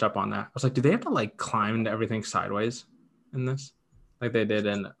Mandalorian touched up on that. I was like, do they have to like climb into everything sideways in this? Like they did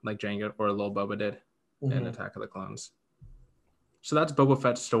in like Jango or Lil Boba did in Attack of the Clones. So that's Boba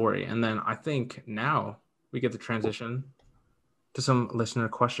Fett's story. And then I think now we get to transition to some listener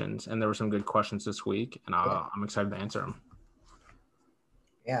questions. And there were some good questions this week, and I'm excited to answer them.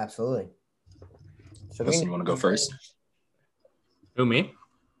 Yeah, absolutely. So you want to go first? Who, me?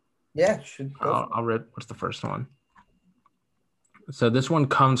 Yeah, I'll read. What's the first one? So this one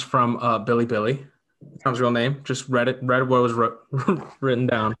comes from Billy. That's his real name. Just read what was written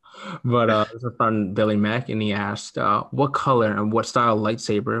down. But this is from Billy Mack, and he asked, what color and what style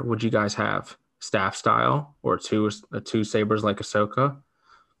lightsaber would you guys have? Staff style or two sabers like Ahsoka?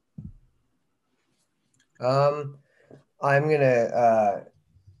 I'm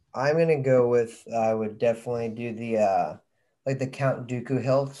gonna go with I would definitely do the like the Count Dooku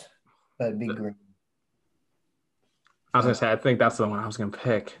hilt, but it'd be green. I was gonna say I think that's the one I was gonna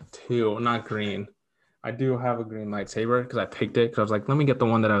pick too. Not green. I do have a green lightsaber because I picked it because I was like, let me get the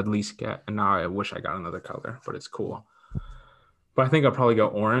one that I would least get, and now I wish I got another color, but it's cool. But I think I'll probably go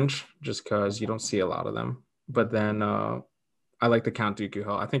orange just because you don't see a lot of them. But then I like the Count Dooku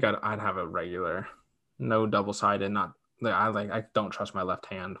hilt. I think I'd have a regular, no double-sided. Not I don't trust my left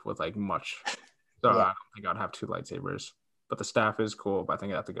hand with like much, so I don't think I'd have two lightsabers. but the staff is cool. But I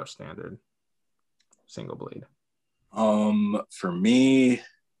think I have to go standard single blade. For me,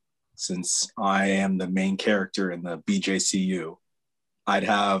 since I am the main character in the BJCU, I'd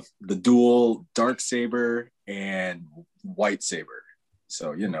have the dual dark saber and white saber.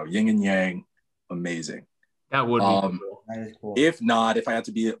 So, yin and yang, amazing. That would be cool. That is cool. If not, if I had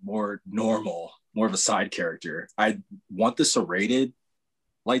to be more normal, more of a side character, I'd want the serrated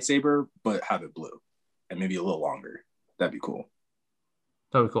lightsaber, but have it blue and maybe a little longer. That'd be cool.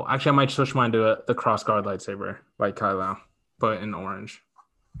 That'd be cool. Actually, I might switch mine to the crossguard lightsaber like Kylo, but in orange.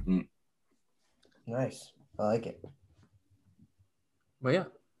 Nice. I like it. But yeah.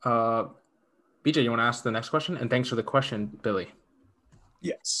 BJ, you want to ask the next question? And thanks for the question, Billy.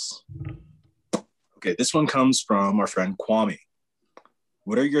 Yes. Okay, this one comes from our friend Kwame.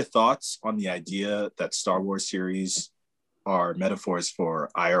 What are your thoughts on the idea that Star Wars series are metaphors for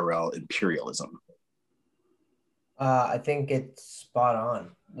IRL imperialism? I think it's spot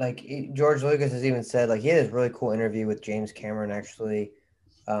on. Like George Lucas has even said, like he had this really cool interview with James Cameron actually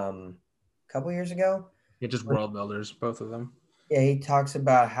a couple years ago. Yeah, just world builders, both of them. Yeah, he talks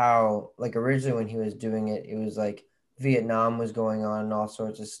about how like originally when he was doing it, it was like Vietnam was going on and all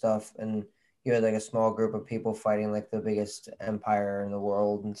sorts of stuff, and you had like a small group of people fighting like the biggest empire in the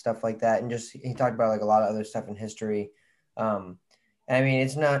world and stuff like that. And just he talked about like a lot of other stuff in history. And I mean,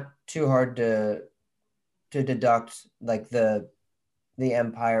 it's not too hard to deduct like the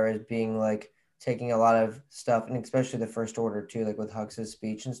empire as being like taking a lot of stuff, and especially the First Order too, like with Hux's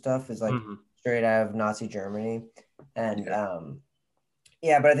speech and stuff is like straight out of Nazi Germany. And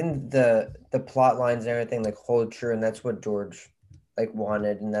but I think the plot lines and everything like hold true, and that's what George like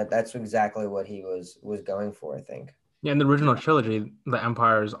wanted, and that's exactly what he was going for, I think. Yeah, in the original trilogy, the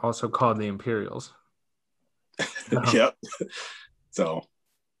Empire is also called the Imperials. Yep. So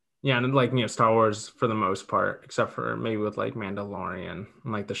yeah, and like Star Wars for the most part, except for maybe with like Mandalorian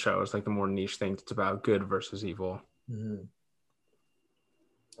and like the shows, like the more niche things, it's about good versus evil. Mm-hmm.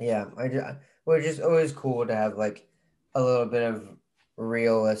 Yeah, it's just always cool to have like a little bit of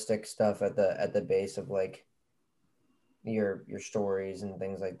realistic stuff at the base of like your stories and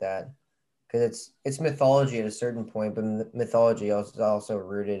things like that, because it's mythology at a certain point, but mythology is also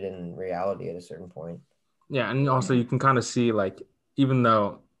rooted in reality at a certain point. Yeah, and also you can kind of see like even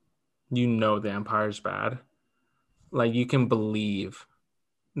though the Empire's bad, like you can believe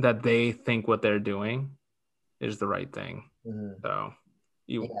that they think what they're doing is the right thing. Mm-hmm. So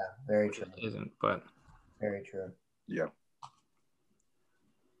very true. Isn't, but very true. Yeah.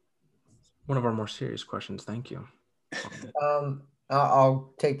 One of our more serious questions. Thank you.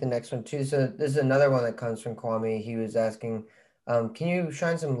 I'll take the next one too. So this is another one that comes from Kwame. He was asking, can you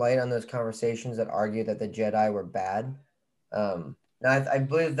shine some light on those conversations that argue that the Jedi were bad? Now I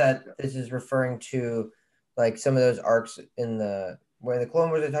believe that this is referring to like some of those arcs in the Clone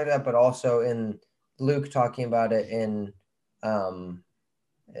Wars they talked about, but also in Luke talking about it in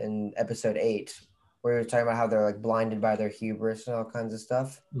Episode 8, where he was talking about how they're like blinded by their hubris and all kinds of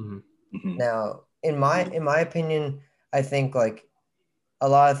stuff. Mm-hmm. Mm-hmm. Now, in my opinion, I think like a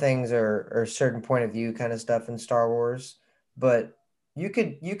lot of things are a certain point of view kind of stuff in Star Wars, but you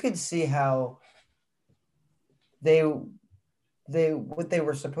could see how they what they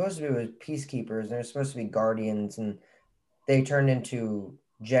were supposed to be was peacekeepers, and they're supposed to be guardians, and they turned into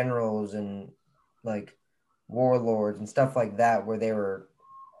generals and like warlords and stuff like that, where they were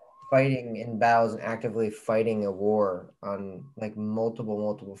fighting in battles and actively fighting a war on like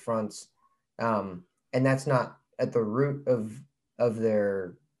multiple fronts, and that's not at the root of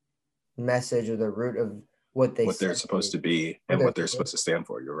their message or the root of what they're supposed to be and what they're supposed to stand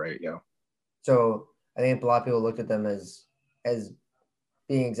for. You're right. Yeah. So I think a lot of people looked at them as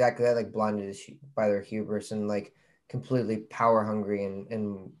being exactly that, like blinded by their hubris and like completely power hungry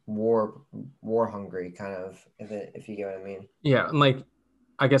and war hungry, kind of, if you get what I mean. Yeah, and like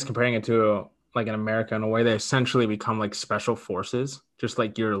I guess comparing it to like in America, in a way, they essentially become like special forces, just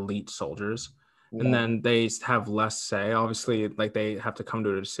like your elite soldiers. Yeah. And then they have less say. Obviously, like they have to come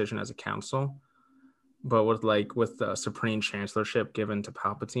to a decision as a council. But with the supreme chancellorship given to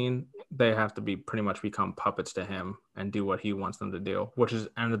Palpatine, they have to pretty much become puppets to him and do what he wants them to do, which has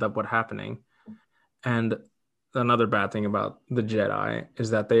ended up happening. And another bad thing about the Jedi is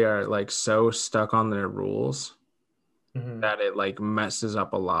that they are like so stuck on their rules that it like messes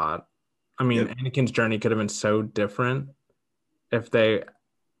up a lot. I mean, Anakin's journey could have been so different if they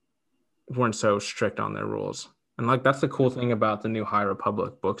weren't so strict on their rules. And like that's the cool thing about the new High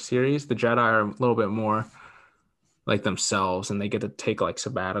Republic book series. The Jedi are a little bit more like themselves, and they get to take like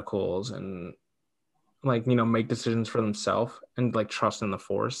sabbaticals and like make decisions for themselves and like trust in the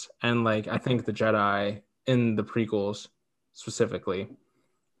Force. And like I think the Jedi in the prequels specifically,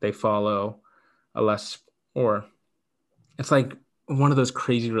 they follow a less, or it's like one of those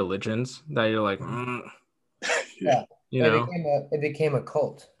crazy religions that you're like, yeah, you know, it became a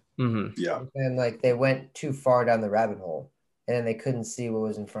cult. Mm-hmm. Yeah, and like they went too far down the rabbit hole, and then they couldn't see what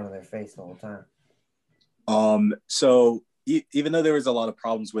was in front of their face the whole time. So even though there was a lot of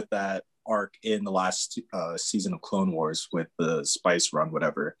problems with that arc in the last season of Clone Wars with the Spice Run,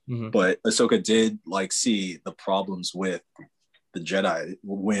 whatever, but Ahsoka did like see the problems with the Jedi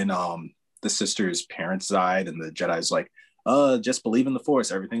when the sister's parents died, and the Jedi's like, just believe in the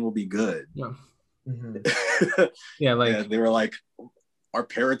Force, everything will be good. Yeah. Yeah, like and they were like, our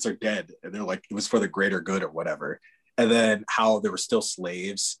parents are dead, and they're like, it was for the greater good or whatever. And then how there were still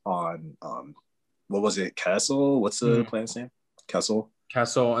slaves on what was it, Kessel? What's the planet's name? Kessel.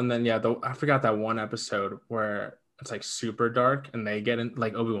 And then I forgot that one episode where it's like super dark and they get in,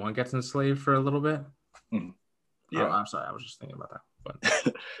 like Obi-Wan gets enslaved for a little bit. Yeah. I'm sorry, I was just thinking about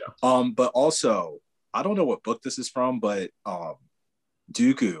that. But but also, I don't know what book this is from, but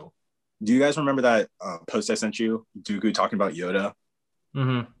Dooku. Do you guys remember that post I sent you? Dooku talking about Yoda.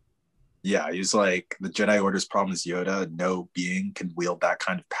 Yeah, he's like, the Jedi Order's problem is Yoda. No being can wield that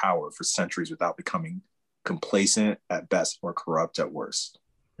kind of power for centuries without becoming complacent at best or corrupt at worst.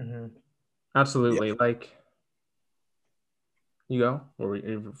 Absolutely. Yeah. Like, you go? Or were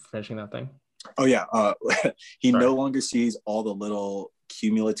you finishing that thing? Oh, yeah. He no longer sees all the little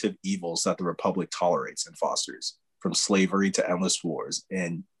cumulative evils that the Republic tolerates and fosters, from slavery to endless wars.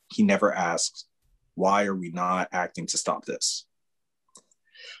 And he never asks, why are we not acting to stop this?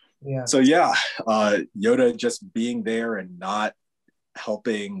 Yeah. So Yoda just being there and not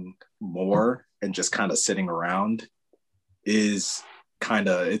helping more and just kind of sitting around is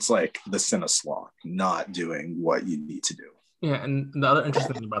it's like the sin of sloth, not doing what you need to do. Yeah, and the other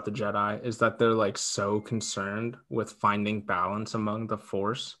interesting thing about the Jedi is that they're like so concerned with finding balance among the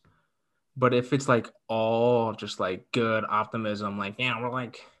Force. But if it's like all just like good optimism, like, yeah, we're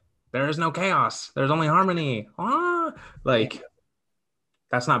like, there is no chaos, there's only harmony.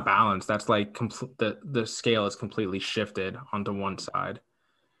 That's not balanced. That's like the scale is completely shifted onto one side,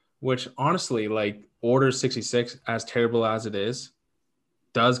 which honestly, like Order 66, as terrible as it is,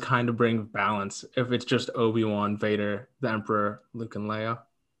 does kind of bring balance if it's just Obi-Wan, Vader, the Emperor, Luke, and Leia.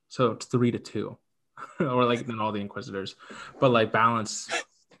 So it's 3-2, or like then all the Inquisitors, but like balance.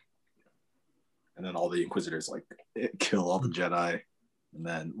 And then all the Inquisitors like kill all the Jedi, and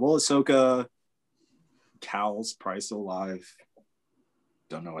then Ahsoka, Cal's probably still alive.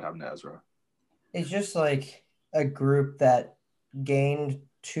 Don't know what happened to Ezra. It's just like a group that gained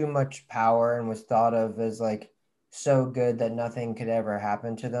too much power and was thought of as like so good that nothing could ever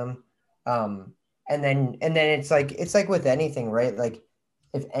happen to them. And then it's like with anything, right? Like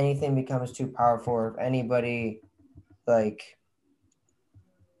if anything becomes too powerful, if anybody like,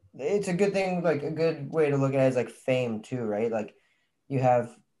 it's a good thing, like a good way to look at it is like fame too, right? Like you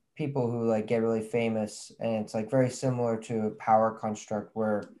have people who like get really famous, and it's like very similar to a power construct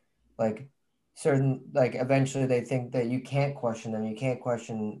where like certain, like eventually they think that you can't question them, you can't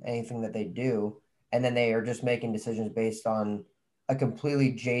question anything that they do, and then they are just making decisions based on a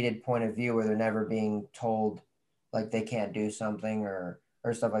completely jaded point of view where they're never being told like they can't do something or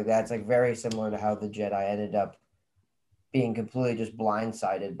stuff like that. It's like very similar to how the Jedi ended up being completely just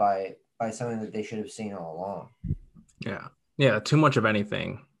blindsided by something that they should have seen all along. Yeah, too much of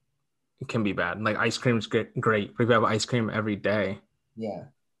anything can be bad. Like ice cream is great, but if you have ice cream every day,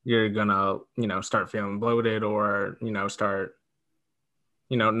 you're gonna start feeling bloated, or start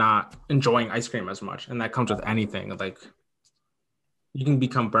not enjoying ice cream as much. And that comes with anything. Like you can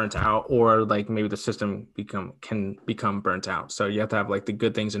become burnt out, or like maybe the system can become burnt out. So you have to have like the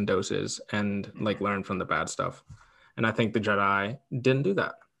good things in doses and like learn from the bad stuff. And I think the Jedi didn't do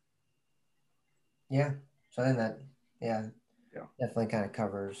that. Yeah. So then that, definitely kind of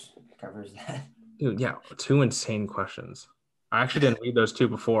covers that. Dude, yeah. 2 insane questions. I actually didn't read those 2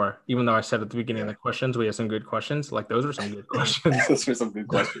 before, even though I said at the beginning of the questions, we have some good questions. Like those were some good questions. Those were some good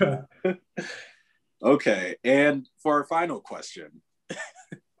questions. Okay. And for our final question.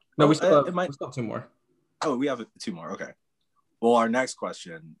 No, we still have 2 more. Oh, we have 2 more. Okay. Well, our next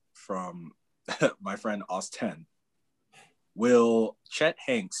question from my friend Austin. Will Chet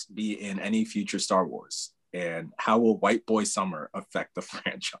Hanks be in any future Star Wars? And how will White Boy Summer affect the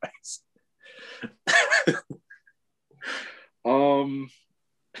franchise?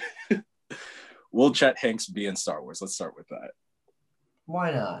 Will Chet Hanks be in Star Wars? Let's start with that.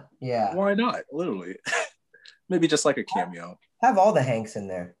 Why not? Yeah. Why not? Literally. Maybe just like a cameo. Have all the Hanks in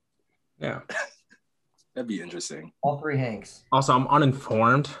there. Yeah. That'd be interesting. All 3 Hanks. Also, I'm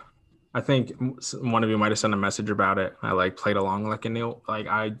uninformed, I think one of you might have sent a message about it. I like played along like a Neil. Like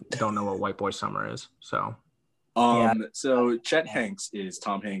I don't know what White Boy Summer is. So So Chet Hanks is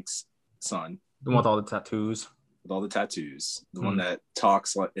Tom Hanks' son. the one with all the tattoos. With all the tattoos. The one that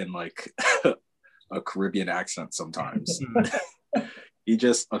talks in like a Caribbean accent sometimes. He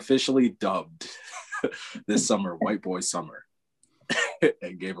just officially dubbed this summer White Boy Summer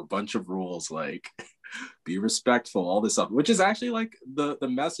and gave a bunch of rules like be respectful, all this stuff, which is actually like the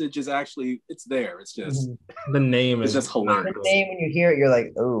message is actually it's there. It's just the name is just hilarious. The name, when you hear it, you're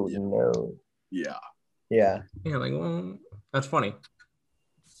like, oh no. Yeah. Like, well, that's funny.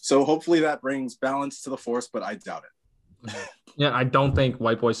 So hopefully that brings balance to the Force, but I doubt it. Yeah, I don't think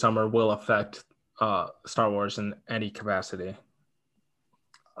White Boy Summer will affect Star Wars in any capacity.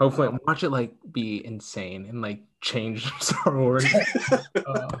 Hopefully, watch it like be insane and like change Star Wars.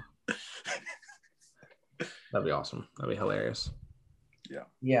 That'd be awesome. That'd be hilarious.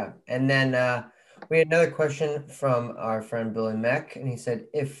 Yeah. And then we had another question from our friend Billy Meck, and he said,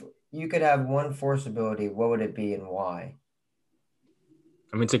 if you could have one Force ability, what would it be and why?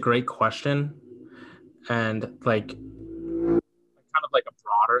 I mean, it's a great question, and like kind of like a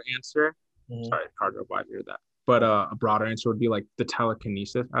broader answer. Sorry, car drove by, I hear that. But a broader answer would be like the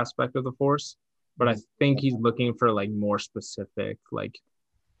telekinesis aspect of the Force. But I think he's looking for like more specific, like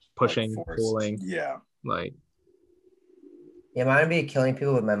pushing, like pulling. Yeah. Like. Yeah, mine would be killing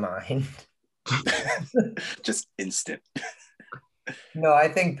people with my mind. Just instant. No, I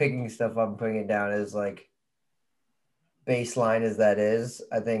think picking stuff up and putting it down is like baseline as that is.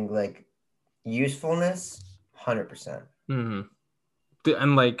 I think like usefulness, 100%.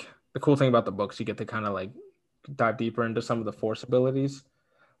 And like the cool thing about the books, you get to kind of like dive deeper into some of the Force abilities.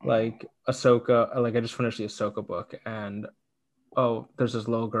 Like Ahsoka, like I just finished the Ahsoka book, and there's this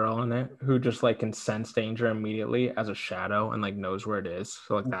little girl in it who just like can sense danger immediately as a shadow and like knows where it is.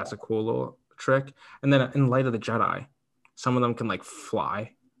 So like that's a cool little trick. And then in Light of the Jedi, some of them can like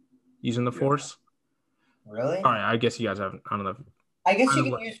fly using the Force. Really? All right, I guess you guys haven't. I don't know. I guess you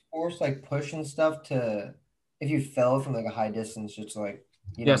can use Force like push and stuff to, if you fell from like a high distance, just like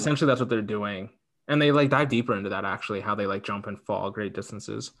essentially that's what they're doing. And they like dive deeper into that actually, how they like jump and fall great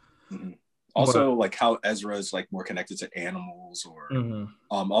distances. Also, like how Ezra's like more connected to animals, or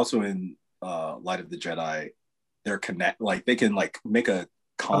also in Light of the Jedi, they're like they can like make a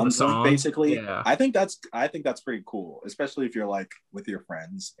convoy basically. Yeah. I think that's pretty cool, especially if you're like with your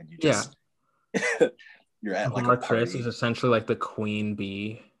friends and you just you're at like a party. Chris is essentially like the queen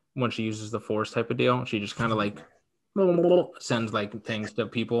bee when she uses the Force type of deal. She just kind of like sends like things to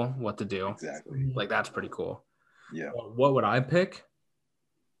people what to do. Exactly. Like that's pretty cool. Yeah. What would I pick?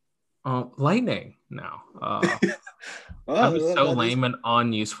 Lightning. No. That'd be so lame and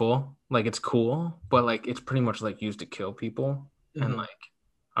unuseful. Like it's cool, but like it's pretty much like used to kill people. And like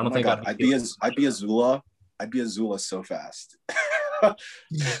I don't think I'd be Azula. I'd be Azula so fast.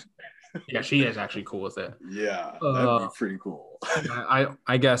 Yeah, she is actually cool with it. Yeah, that'd be pretty cool.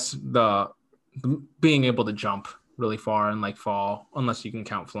 I guess the being able to jump really far and like fall, unless you can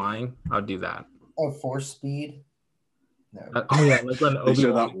count flying, I'd do that. Oh, Force speed. No. Like when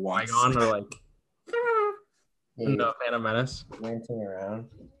Obi-Wan and Qui-Gon are like in the Phantom Menace. Ranting around.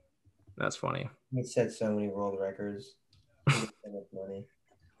 That's funny. He set so many world records. So much money.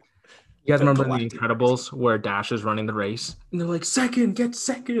 You guys remember in The Incredibles where Dash is running the race and they're like, get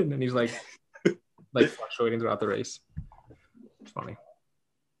second, and he's like fluctuating throughout the race. It's funny.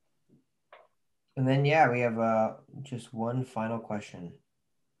 And then we have just one final question.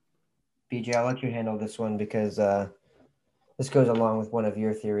 BJ, I'll let you handle this one because this goes along with one of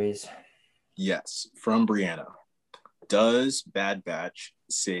your theories. Yes, from Brianna. Does Bad Batch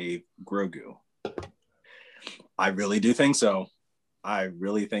save Grogu? I really do think so. I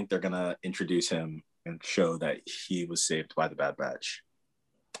really think they're going to introduce him and show that he was saved by the Bad Batch.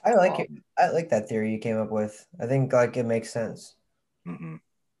 I like it. I like that theory you came up with. I think like it makes sense. Mm-hmm.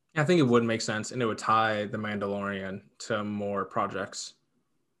 I think it would make sense, and it would tie the Mandalorian to more projects.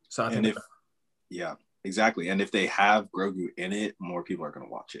 So I think exactly. And if they have Grogu in it, more people are going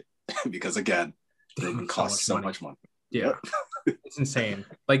to watch it because again, Grogu costs so much money. Yeah, it's insane.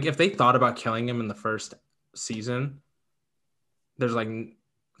 Like if they thought about killing him in the first season, they're like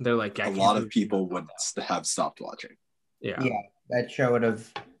a lot of people would have stopped watching. Yeah, that show would have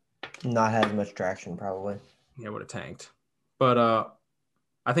not had as much traction probably. Yeah, it would have tanked. But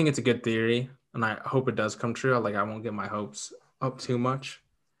I think it's a good theory, and I hope it does come true. Like I won't get my hopes up too much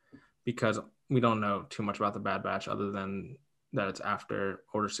because we don't know too much about the Bad Batch other than that it's after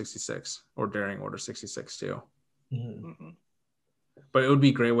Order 66 or during Order 66 too. Mm-hmm. But it would be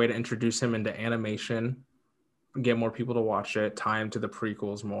a great way to introduce him into animation, get more people to watch it, tie him to the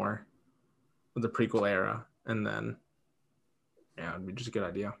prequels more. with the prequel era, and then it'd be just a good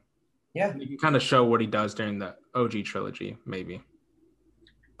idea. Yeah, you can kind of show what he does during the OG trilogy, maybe.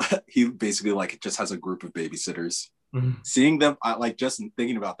 He basically like just has a group of babysitters. Mm-hmm. Seeing them, like just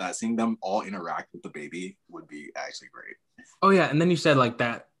thinking about that, seeing them all interact with the baby would be actually great. Oh yeah, and then you said like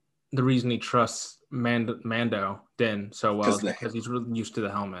that the reason he trusts Mando Din so well is because he's really used to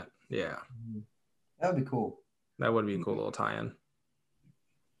the helmet. Yeah, that would be cool. That would be a cool little tie-in.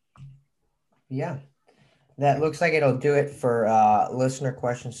 Yeah, that looks like it'll do it for listener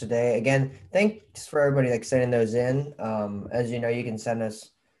questions today. Again, thanks for everybody like sending those in. As you know, you can send us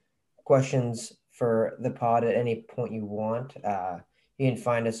questions for the pod at any point you want. You can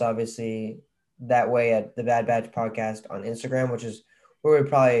find us obviously that way at the Bad Batch Podcast on Instagram, which is where we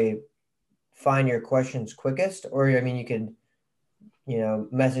probably find your questions quickest. Or I mean, you could,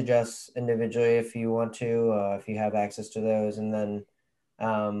 message us individually if you want to, if you have access to those, and then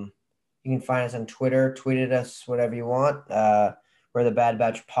you can find us on Twitter. Tweet at us whatever you want. We're the Bad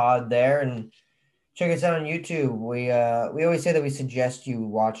Batch Pod there, and check us out on YouTube. We always say that we suggest you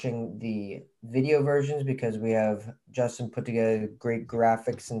watching the video versions because we have Justin put together great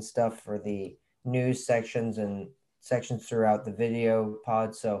graphics and stuff for the news sections and sections throughout the video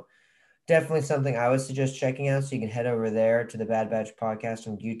pod. So definitely something I would suggest checking out. So you can head over there to the Bad Batch Podcast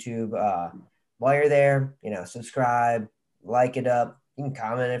on YouTube. While you're there, subscribe, like it up. You can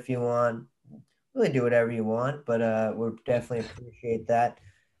comment if you want. Really do whatever you want, but we'll definitely appreciate that.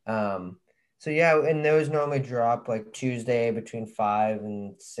 So yeah, and those normally drop like Tuesday between 5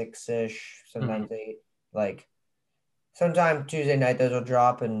 and 6-ish, sometimes 8. Like sometime Tuesday night those will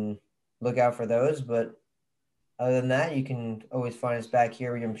drop, and look out for those. But other than that, you can always find us back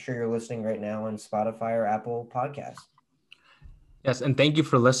here. I'm sure you're listening right now on Spotify or Apple Podcasts. Yes, and thank you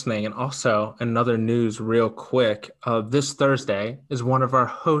for listening. And also, another news real quick. This Thursday is one of our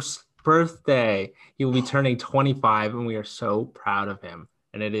hosts' birthday. He will be turning 25, and we are so proud of him.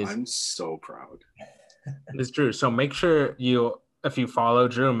 And it is. I'm so proud. It's Drew. So make sure if you follow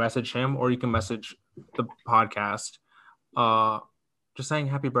Drew, message him, or you can message the podcast, just saying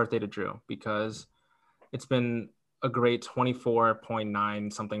happy birthday to Drew, because it's been a great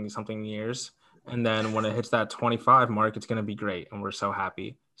 24.9 something years. And then when it hits that 25 mark, it's going to be great. And we're so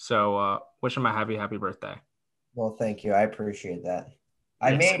happy. So wish him a happy birthday. Well, thank you. I appreciate that.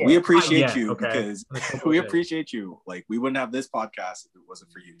 I made it. We appreciate you because we appreciate you. Like, we wouldn't have this podcast if it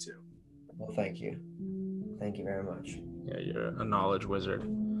wasn't for you too. Well, thank you. Thank you very much. Yeah, you're a knowledge wizard.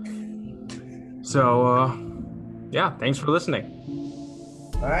 So, yeah, thanks for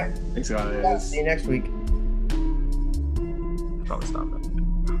listening. All right. Thanks, guys. See you next week. Probably stop it.